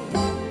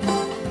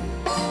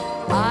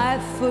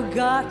 I've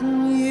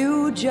forgotten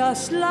you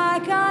just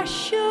like I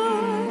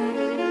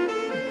should.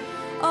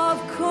 Of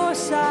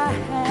course I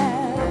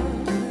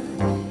have,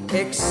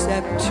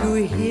 except to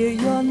hear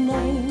your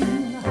name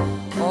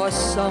or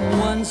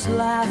someone's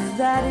laugh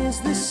that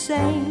is the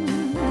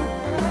same.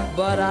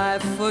 But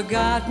I've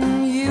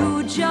forgotten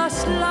you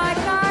just like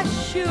I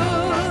should.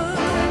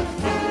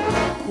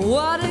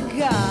 What a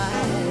guy,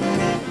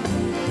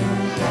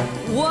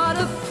 what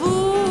a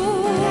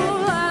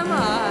fool am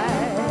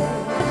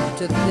I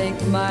to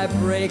think my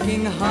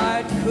breaking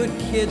heart could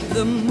kid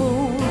the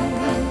moon.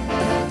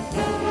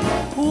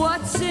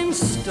 What's in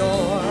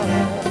store?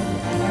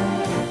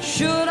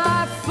 Should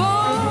I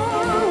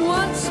fall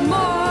once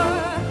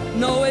more?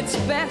 No, it's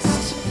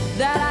best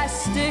that I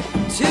stick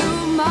to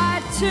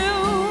my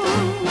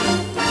tune.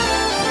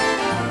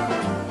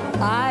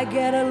 I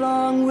get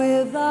along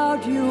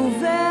without you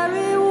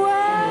very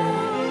well.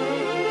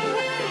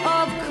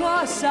 Of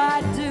course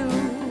I do.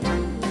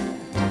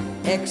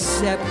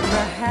 Except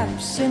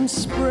perhaps in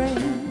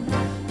spring.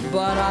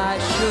 But I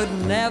should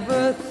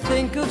never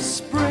think of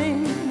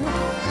spring,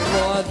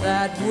 for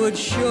that would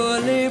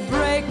surely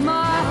break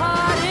my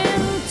heart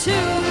in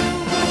two.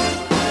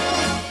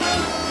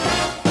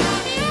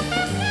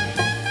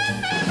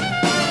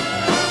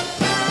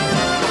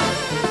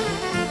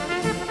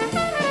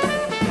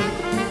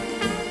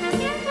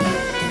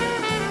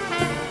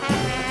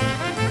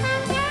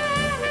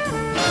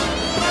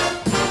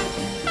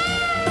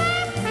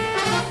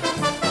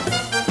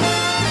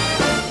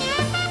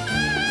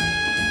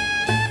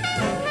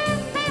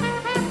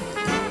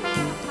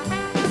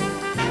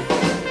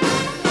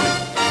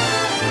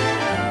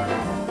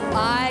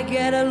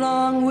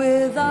 Along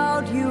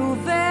without you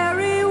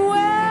very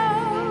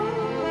well.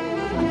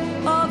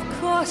 Of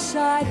course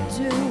I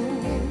do.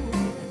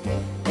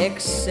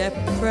 Except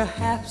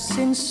perhaps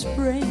in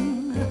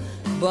spring.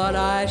 But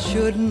I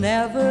should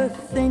never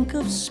think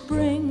of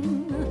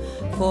spring,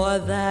 for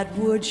that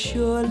would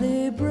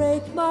surely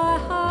break my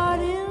heart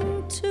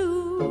in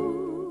two.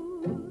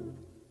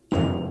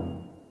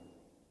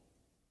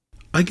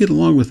 I Get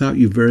Along Without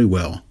You Very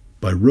Well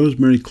by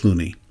Rosemary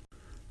Clooney.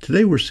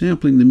 Today we're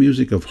sampling the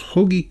music of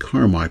Hoagy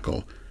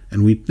Carmichael,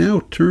 and we now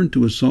turn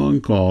to a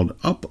song called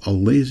Up a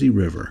Lazy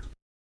River.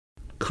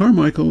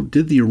 Carmichael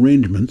did the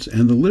arrangements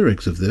and the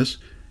lyrics of this,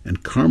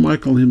 and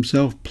Carmichael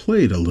himself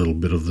played a little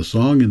bit of the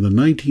song in the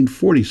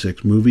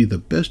 1946 movie The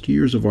Best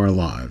Years of Our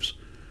Lives.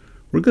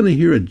 We're going to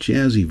hear a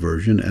jazzy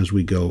version as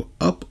we go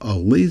Up a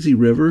Lazy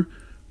River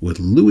with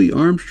Louis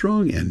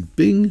Armstrong and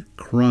Bing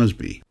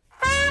Crosby.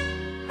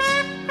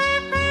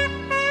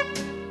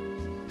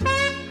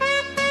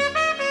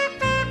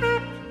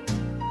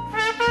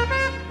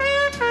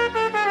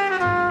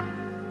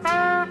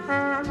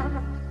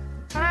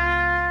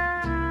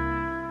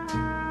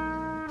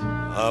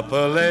 Up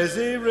a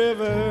lazy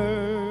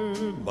river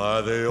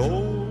by the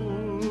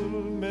old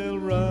mill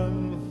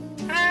run,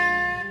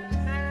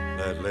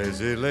 that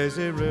lazy,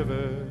 lazy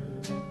river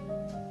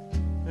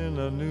in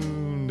the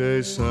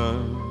noonday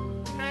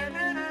sun.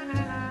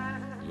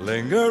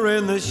 Linger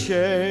in the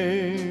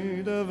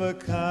shade of a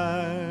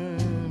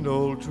kind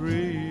old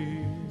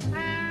tree.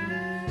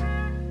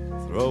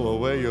 Throw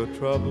away your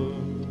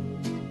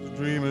troubles,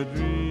 dream a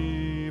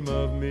dream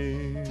of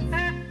me.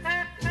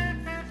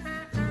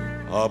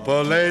 Up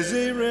a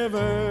lazy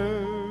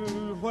river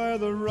where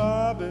the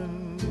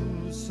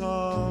robin's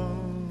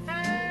song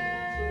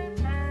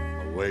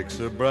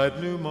awakes a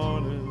bright new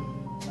morning,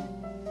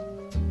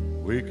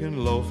 we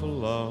can loaf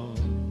along.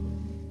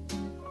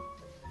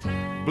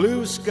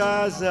 Blue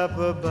skies up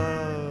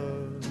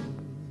above,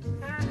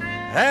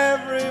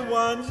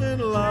 everyone's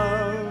in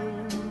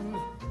love.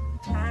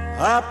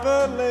 Up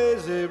a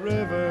lazy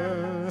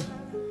river,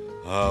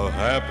 how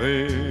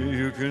happy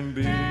you can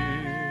be.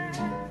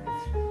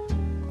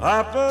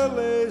 Up a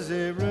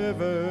lazy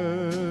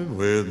river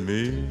with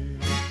me.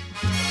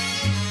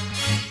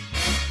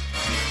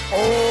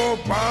 Oh,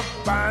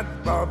 Papa,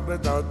 Papa,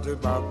 Dotty,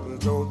 Papa,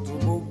 Dotty,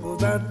 Papa,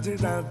 Dotty,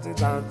 Dotty,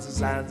 Dotty,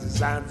 Santy,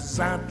 Santy,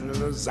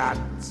 Santy,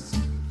 Santy,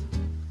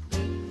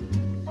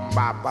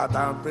 Papa,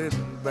 Dotty,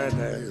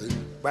 Betty,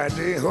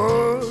 Betty,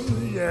 oh,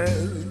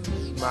 yes,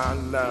 my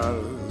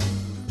love.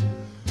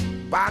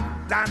 But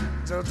that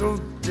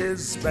to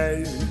this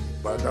baby,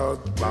 but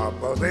not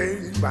Papa,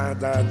 baby, but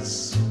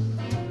that's.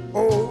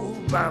 Oh,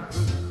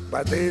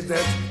 but they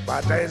that,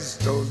 but that's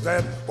those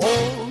that,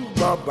 oh,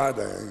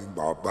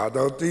 but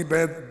don't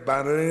bed,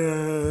 but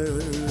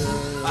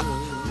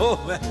Oh,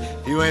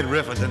 you ain't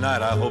riffing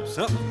tonight, I hope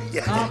so.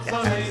 Up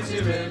a lazy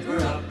river,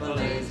 up a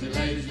lazy,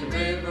 lazy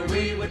river,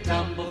 we would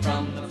tumble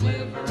from the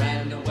flivver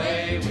and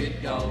away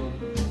we'd go.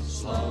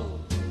 Slow,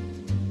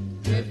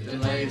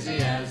 drifting lazy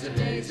as a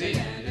daisy,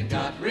 and it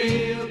got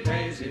real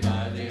crazy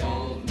by the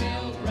old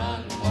mill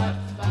run. What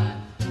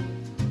fun!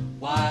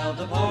 While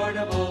the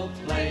portable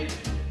plate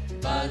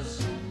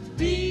buzz,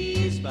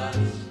 bees buzz,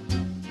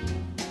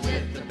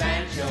 with the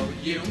banjo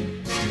you,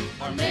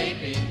 or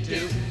maybe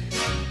two.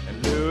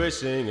 Louis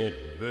sing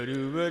it,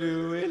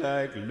 ba-doo,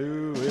 like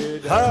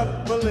Louis.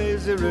 Up a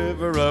lazy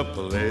river, up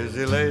a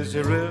lazy, lazy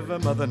river,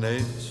 Mother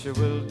Nature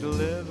will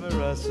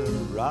deliver us a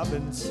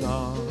robin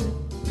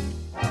song.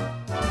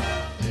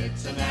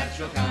 It's a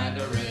natural kind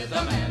of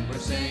rhythm, and we're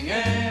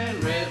singing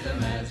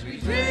rhythm as we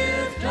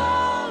drift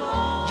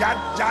along. Blue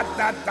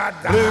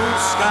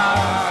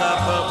skies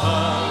up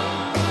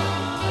above,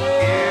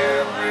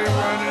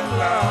 everyone in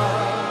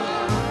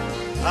love.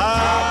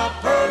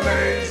 Up a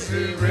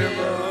lazy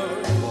river.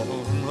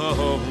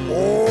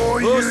 Oh,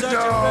 you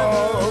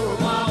know,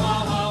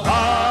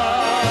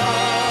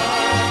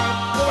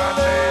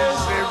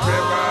 lazy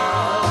river.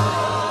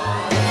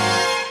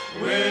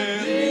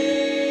 With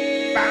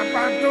me,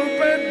 Baba do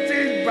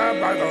petit,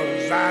 Baba do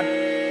that.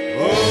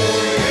 Oh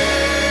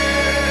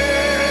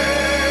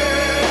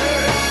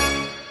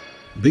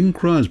yeah. Bing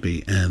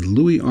Crosby and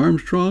Louis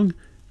Armstrong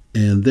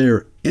and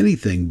their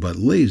anything but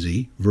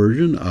lazy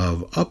version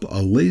of Up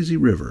a Lazy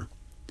River.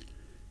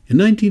 In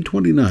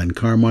 1929,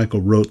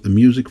 Carmichael wrote the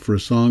music for a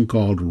song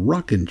called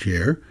Rockin'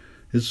 Chair.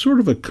 It's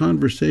sort of a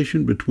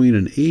conversation between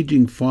an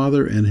aging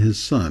father and his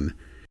son.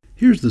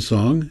 Here's the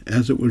song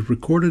as it was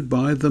recorded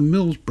by the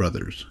Mills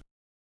Brothers.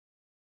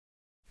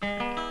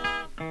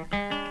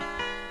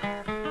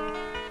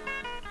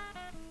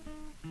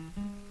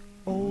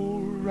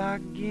 Old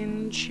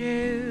rocking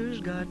chair's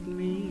got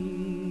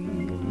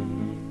me,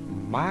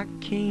 my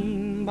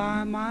king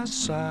by my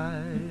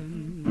side.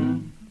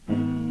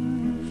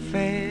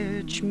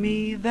 Fetch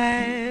me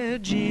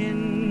that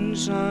gin,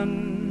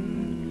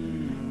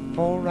 son,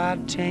 for I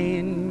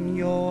tan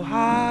your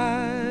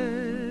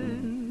hide.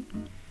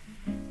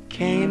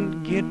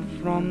 Can't get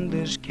from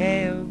this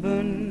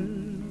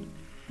cabin,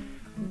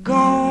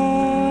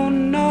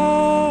 gone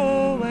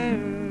nowhere.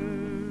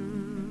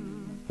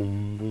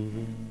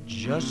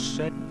 Just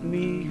set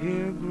me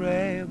here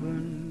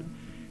grabbing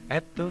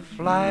at the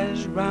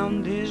flies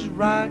round this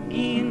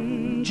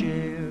rocking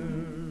chair.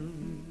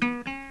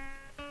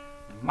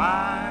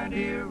 My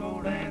dear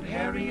old Aunt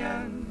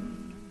Harriet,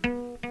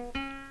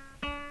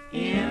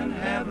 in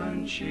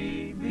heaven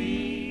she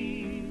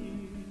be.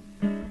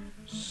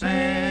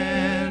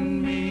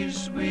 Send me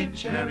sweet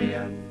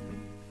chariot,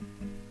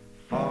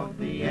 for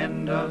the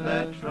end of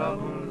that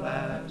trouble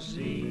I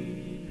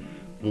see.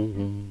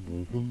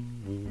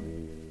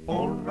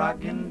 Old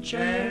rocking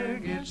chair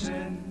gets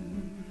in,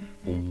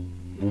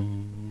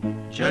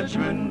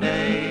 Judgment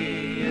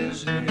Day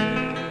is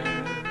here.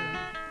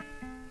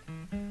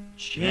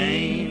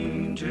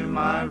 Chained to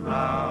my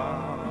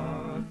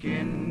rocking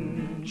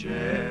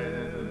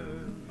chair.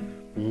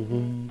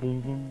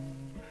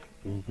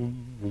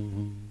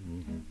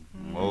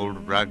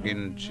 Old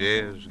rocking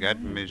chair's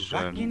got me,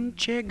 son, Rocking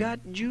chair got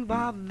you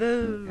by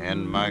the,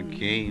 and my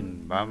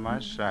cane by my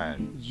side.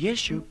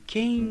 yes, your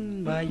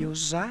cane by your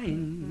side.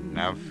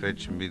 Now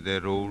fetch me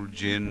that old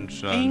gin,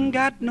 son, Ain't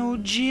got no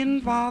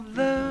gin,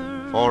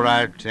 father, for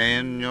I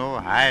tan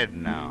your hide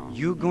now.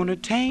 you gonna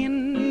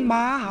tan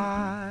my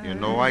hide. You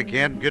know I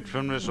can't get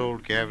from this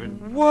old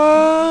cabin,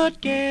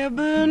 What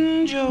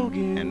cabin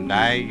joking? and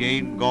I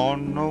ain't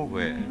gone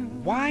nowhere.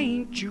 Why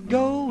ain't you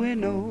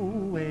going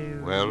nowhere?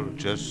 Well,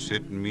 just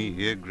sitting me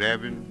here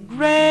grabbing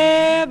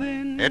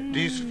Grabbing at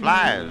these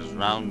flies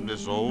round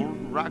this old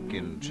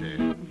rocking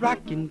chair.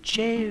 rocking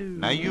chair.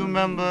 Now you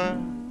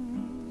remember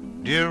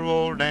dear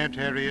old Aunt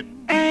Harriet?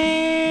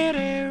 Aunt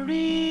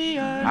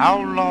Harriet, How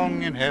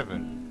long in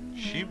heaven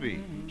she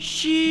be?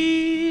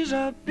 she's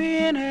up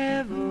in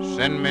heaven.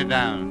 Send me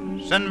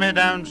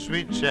down,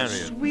 sweet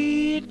chariot,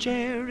 Sweet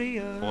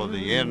chariot, for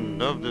the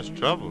end of this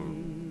trouble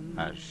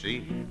I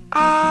see.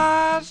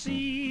 I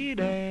see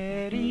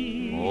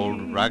Daddy.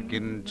 Old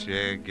rocking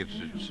chair gets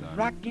it, son,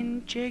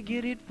 Rocking chair,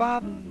 get it,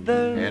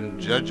 father. and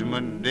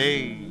Judgment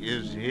Day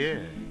is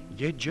here.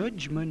 Your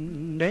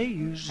Judgment Day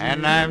is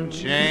And here. I'm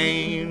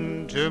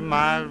chained to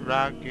my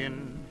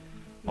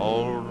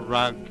old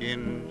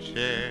rocking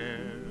chair.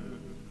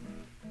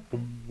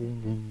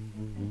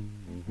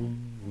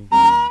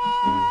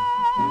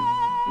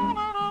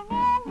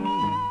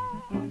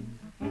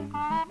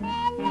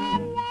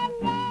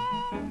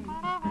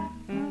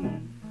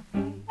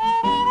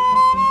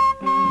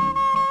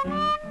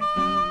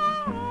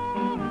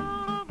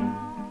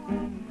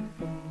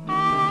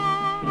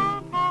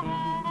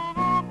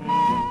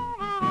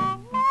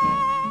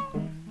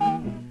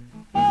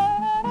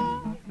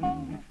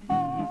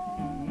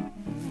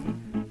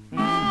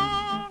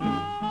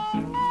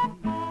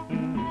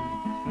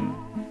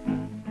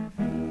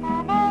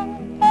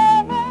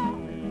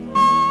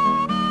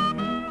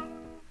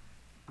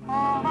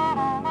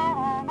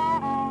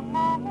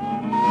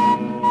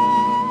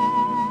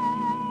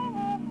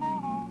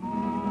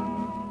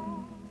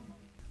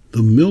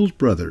 the Mills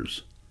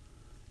Brothers.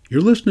 You're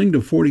listening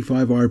to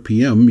 45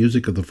 RPM,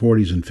 music of the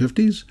 40s and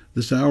 50s.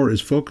 This hour is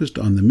focused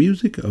on the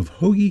music of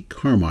Hoagy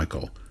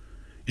Carmichael.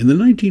 In the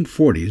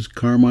 1940s,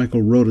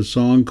 Carmichael wrote a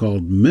song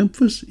called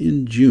Memphis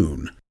in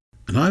June,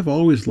 and I've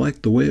always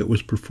liked the way it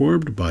was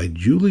performed by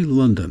Julie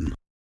London.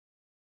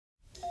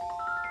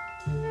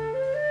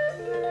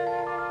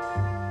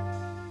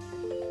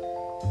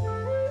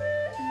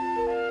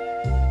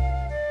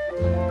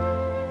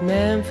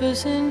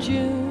 Memphis in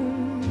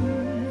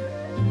June,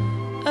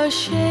 a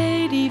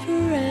shady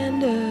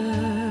veranda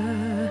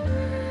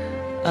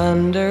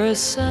under a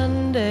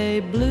Sunday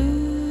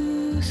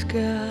blue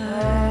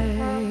sky.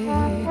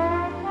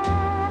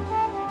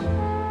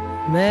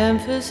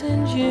 Memphis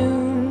in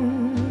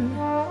June,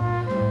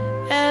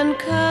 and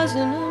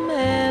Cousin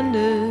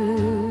Amanda's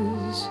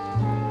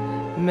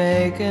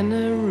making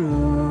a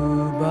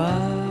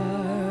rhubarb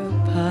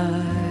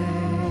pie.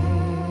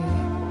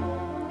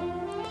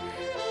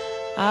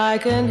 I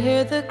can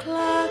hear the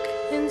clock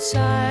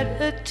inside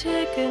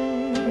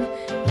a-ticking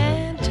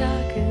and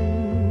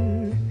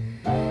talking.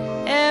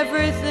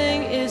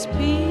 Everything is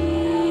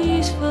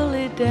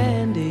peacefully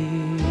dandy.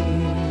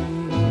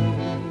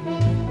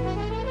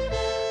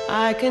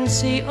 I can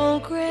see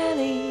old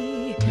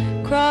Granny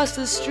cross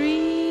the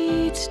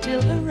street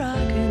still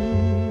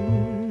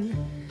a-rockin',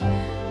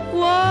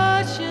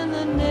 watching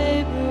the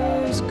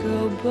neighbors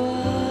go by.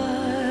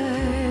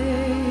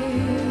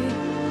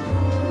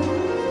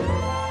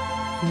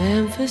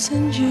 Memphis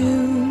in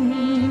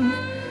June,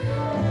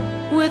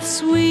 with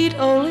sweet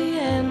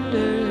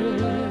oleander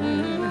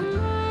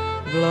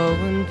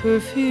blowing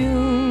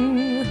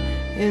perfume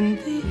in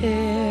the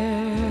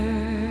air.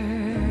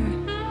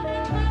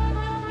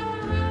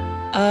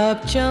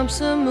 Up jumps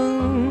the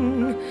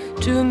moon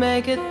to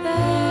make it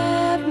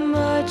that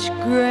much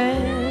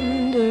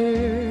grander.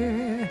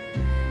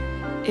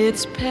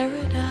 It's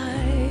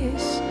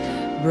paradise,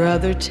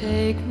 brother,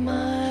 take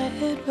my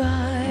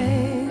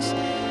advice.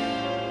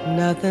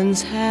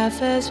 Nothing's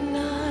half as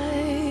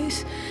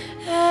nice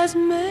as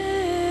Memphis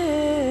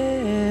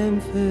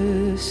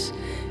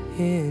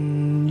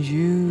in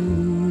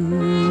June.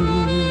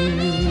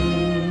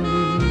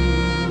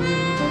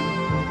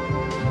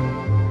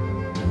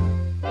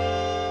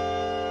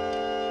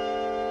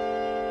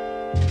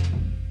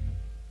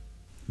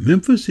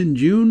 Memphis in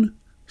June,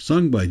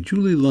 sung by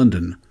Julie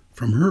London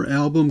from her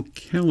album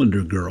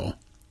Calendar Girl.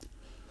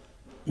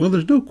 Well,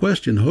 there's no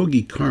question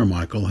Hoagy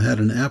Carmichael had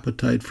an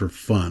appetite for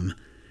fun,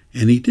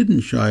 and he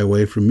didn't shy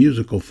away from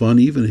musical fun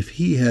even if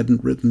he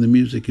hadn't written the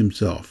music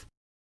himself.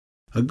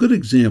 A good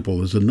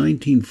example is a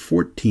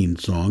 1914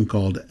 song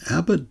called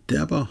Abba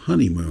Dabba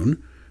Honeymoon,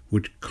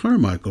 which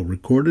Carmichael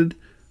recorded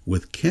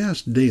with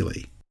Cass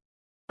Daly.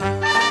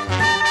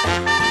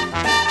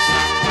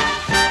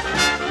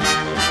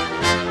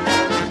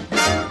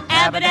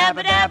 Abba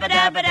dabba dabba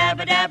dabba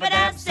dabba dabba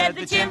dabba, said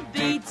the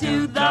chimpy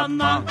to the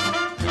monk.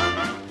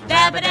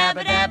 Dabba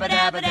dabba dabba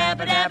dabba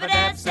dabba dabba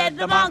dabba, said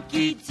the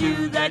monkey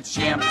to the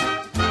chimp.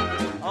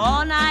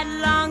 All night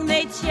long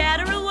they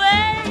chatter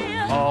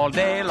away. All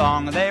day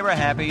long they were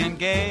happy and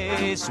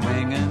gay,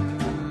 swinging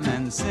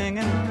and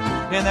singing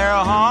in their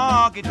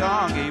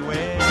honky-tonky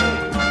way.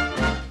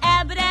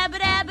 Abba dabba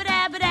dabba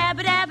dabba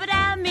dabba dabba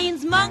dabba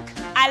means monk,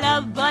 I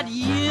love but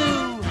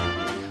you.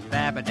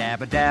 Dabba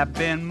dabba dab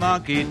in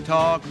monkey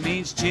talk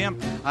means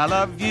chimp, I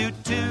love you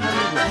too.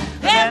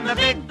 Then the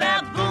big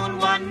baboon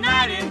one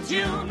night in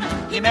June,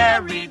 he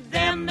married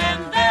them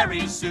and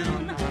very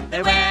soon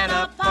they went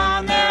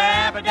upon their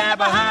abba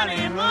dabba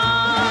honeymoon.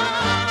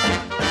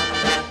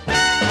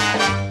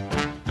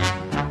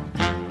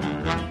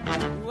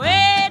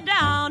 Way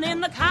down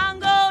in the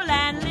Congo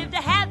land lived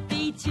a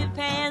happy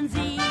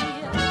chimpanzee.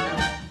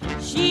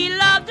 She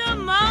loved a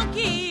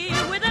monkey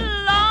with a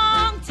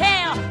long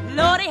tail.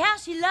 Lordy, how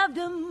she loved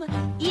him.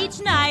 Each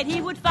night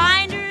he would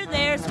find her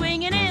there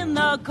swinging in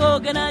the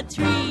coconut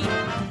tree.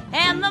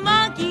 And the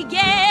monkey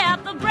gay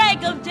at the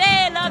break of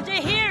day loved to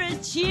hear his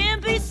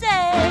chimpy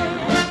say,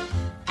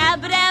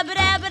 abba dabba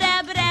dabba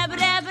dabba dabba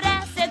dabba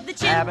dabba, said the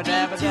chimpy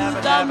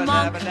to the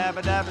monk.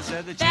 Dabba dabba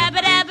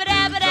dabba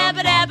dabba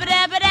dabba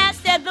dabba dabba,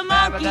 said the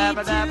monkey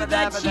to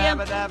the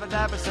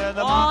chimp.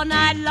 All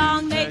night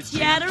long they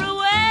chatter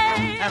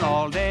away, and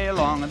all day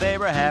long they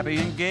were happy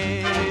and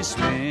gay,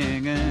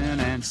 swinging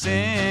and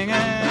singing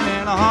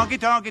in a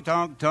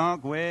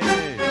honky-tonky-tonk-tonk way.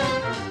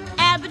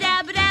 Abba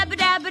dabba dabba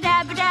dabba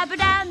dabba dabba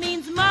dabba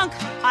means monk,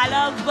 I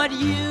love but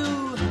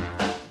you.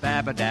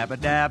 Dabba dabba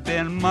dab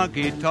in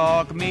monkey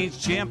talk means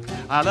chimp,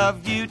 I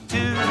love you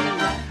too.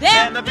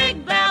 Then the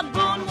big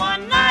baboon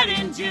one night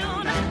in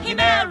June, he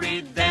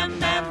married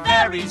them and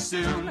very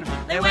soon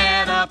they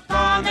went up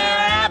on their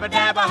abba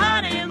dabba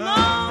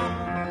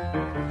honeymoon.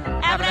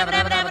 Abba dabba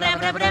dabba dabba dabba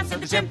dabba dabba,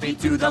 said the chimpy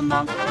to the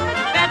monk.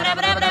 Dabba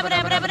dabba dabba dabba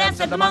dabba dabba dabba,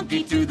 said the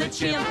monkey to the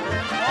chimp.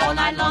 All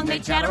night long they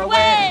chatter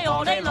away,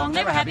 all day long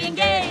they were happy and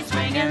gay,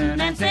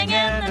 swinging and singing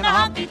in a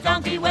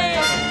honky-tonky way.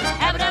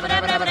 Abba dabba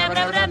dabba dabba dabba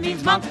dabba dabba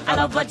means monk, I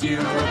love but you.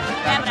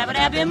 Dabba dabba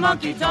dabba in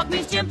monkey talk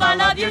means chimp, I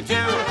love you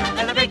too.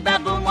 Then the big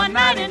baboon one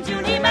night in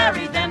June, he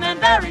married them and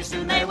very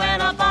soon they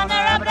went up on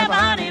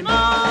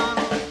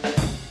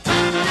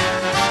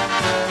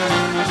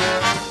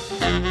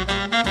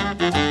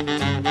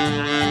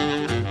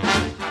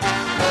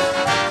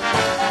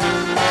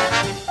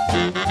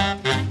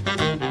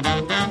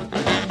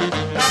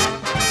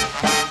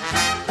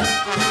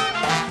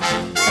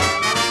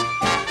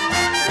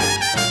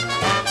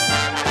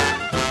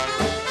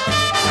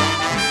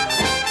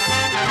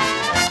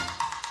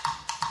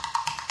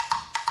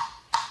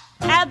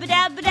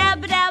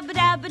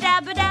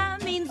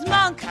Abba-dabba-dab means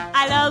monk,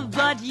 I love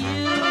but you.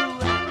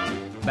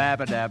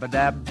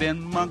 Babba-dabba-dab-bin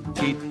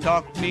monkey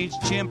talk means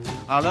chimp,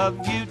 I love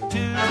you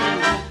too.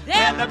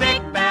 Then the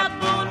big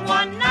baboon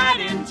one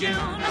night in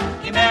June,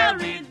 he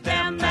married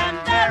them and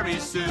very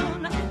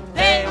soon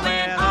they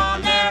went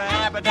on their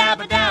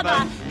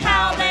abba-dabba-dabba.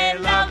 How they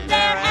loved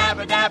their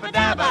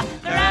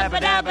abba-dabba-dabba, their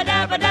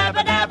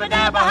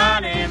abba-dabba-dabba-dabba-dabba-dabba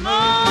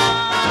honeymoon.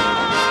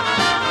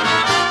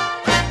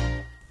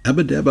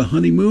 Abba Dabba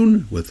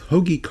Honeymoon with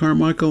Hoagy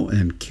Carmichael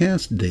and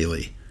Cass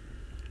Daly.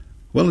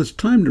 Well, it's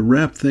time to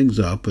wrap things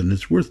up, and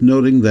it's worth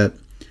noting that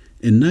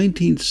in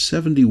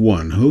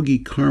 1971,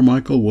 Hoagy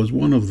Carmichael was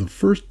one of the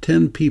first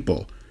 10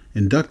 people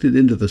inducted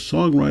into the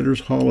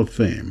Songwriters Hall of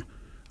Fame,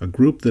 a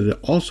group that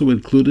also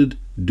included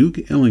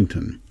Duke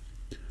Ellington.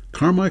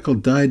 Carmichael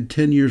died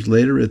 10 years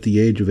later at the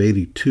age of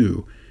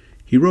 82.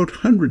 He wrote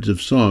hundreds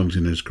of songs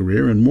in his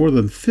career, and more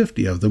than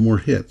 50 of them were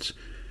hits.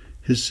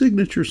 His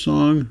signature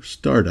song,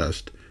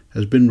 Stardust,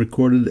 has been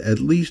recorded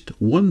at least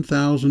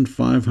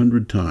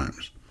 1,500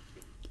 times.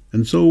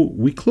 And so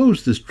we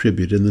close this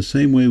tribute in the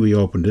same way we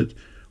opened it,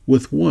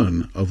 with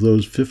one of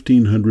those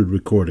 1,500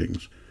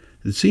 recordings.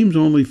 It seems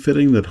only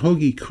fitting that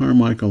Hoagy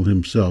Carmichael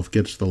himself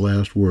gets the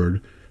last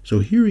word, so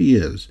here he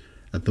is,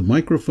 at the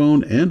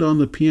microphone and on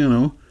the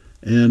piano,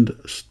 and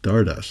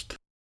Stardust.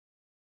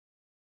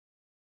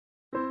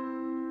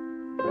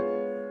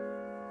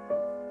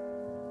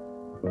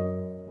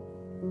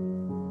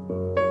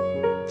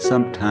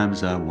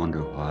 Sometimes I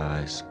wonder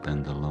why I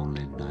spend the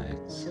lonely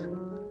nights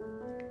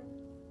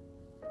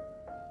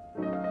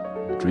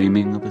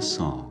dreaming of a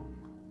song.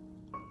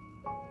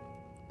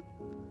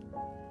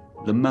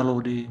 The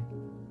melody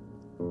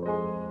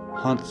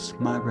haunts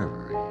my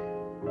reverie,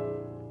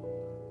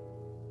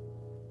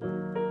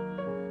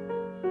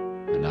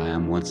 and I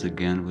am once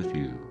again with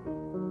you.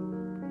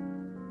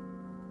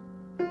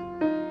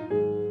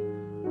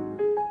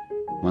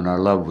 When our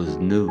love was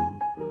new,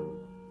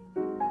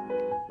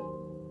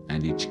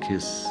 and each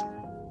kiss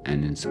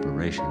an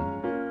inspiration.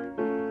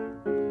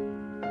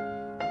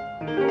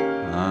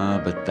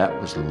 But that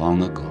was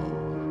long ago.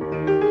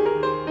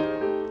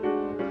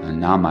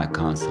 And now my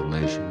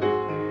consolation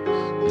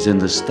is in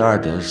the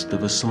stardust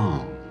of a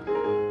song.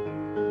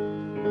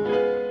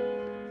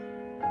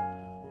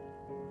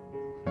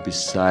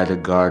 Beside a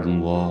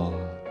garden wall,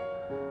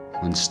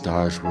 when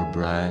stars were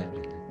bright,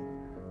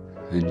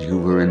 and you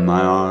were in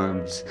my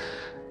arms,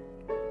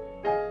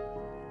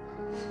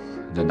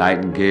 the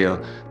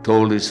nightingale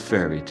told his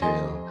fairy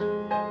tale.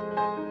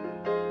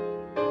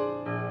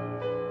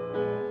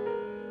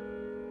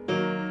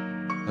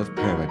 Of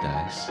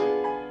paradise,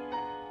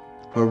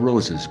 where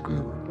roses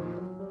grew.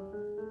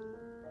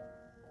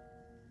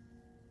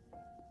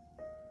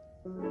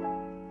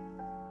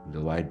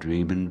 Though I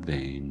dream in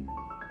vain,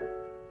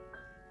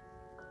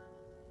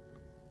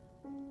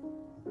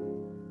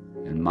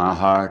 in my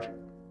heart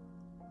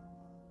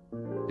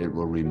it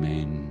will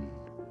remain.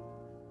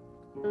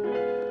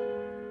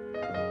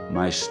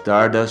 My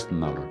stardust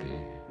melody,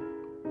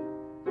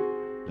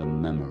 the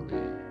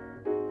memory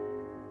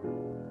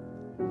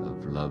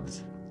of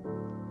love's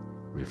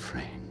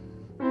refrain.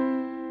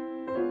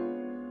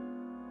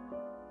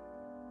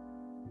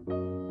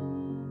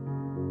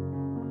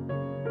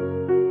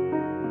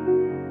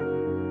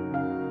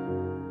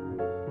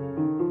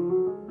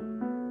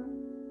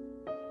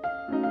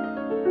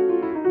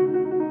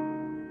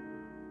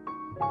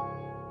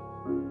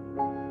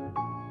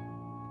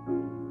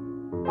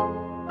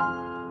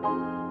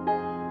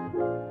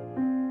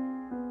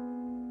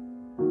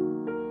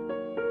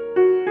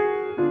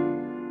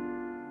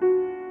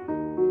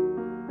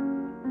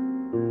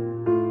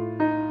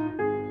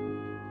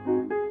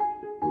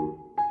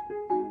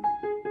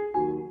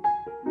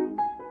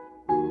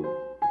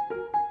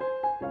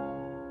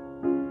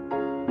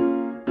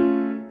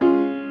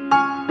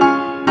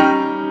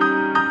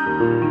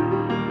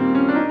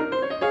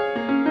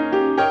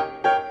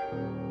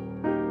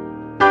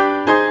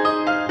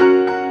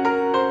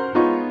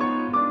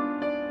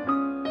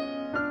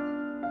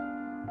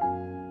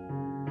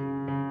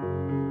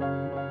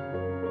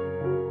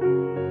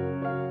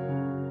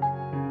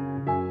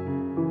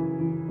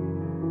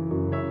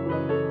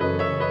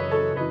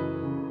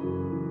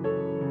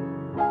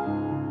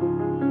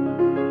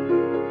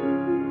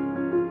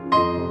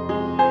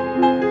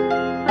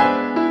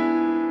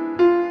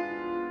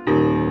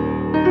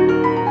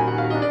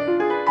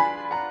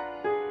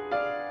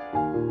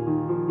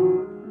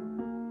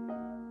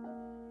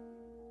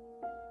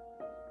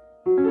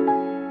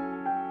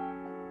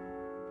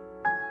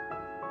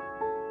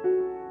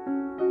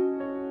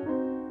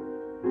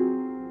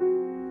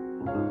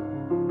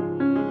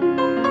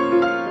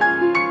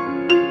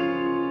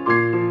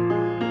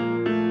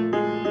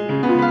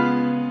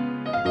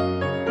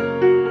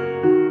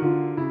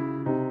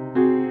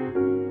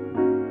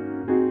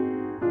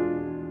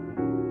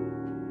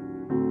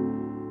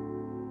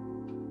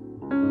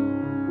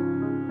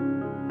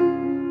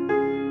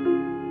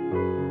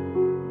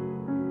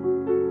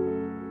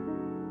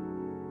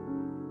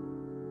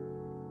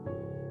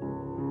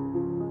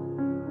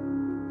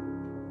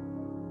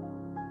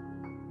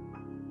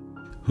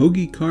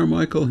 Hoagy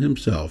Carmichael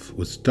himself,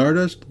 with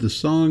Stardust, the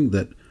song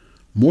that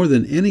more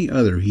than any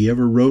other he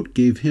ever wrote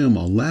gave him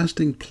a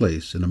lasting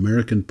place in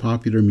American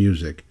popular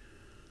music.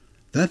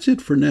 That's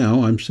it for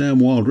now. I'm Sam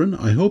Waldron.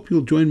 I hope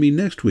you'll join me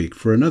next week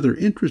for another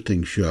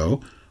interesting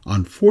show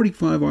on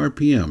 45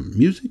 RPM,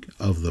 music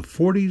of the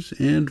 40s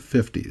and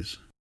 50s.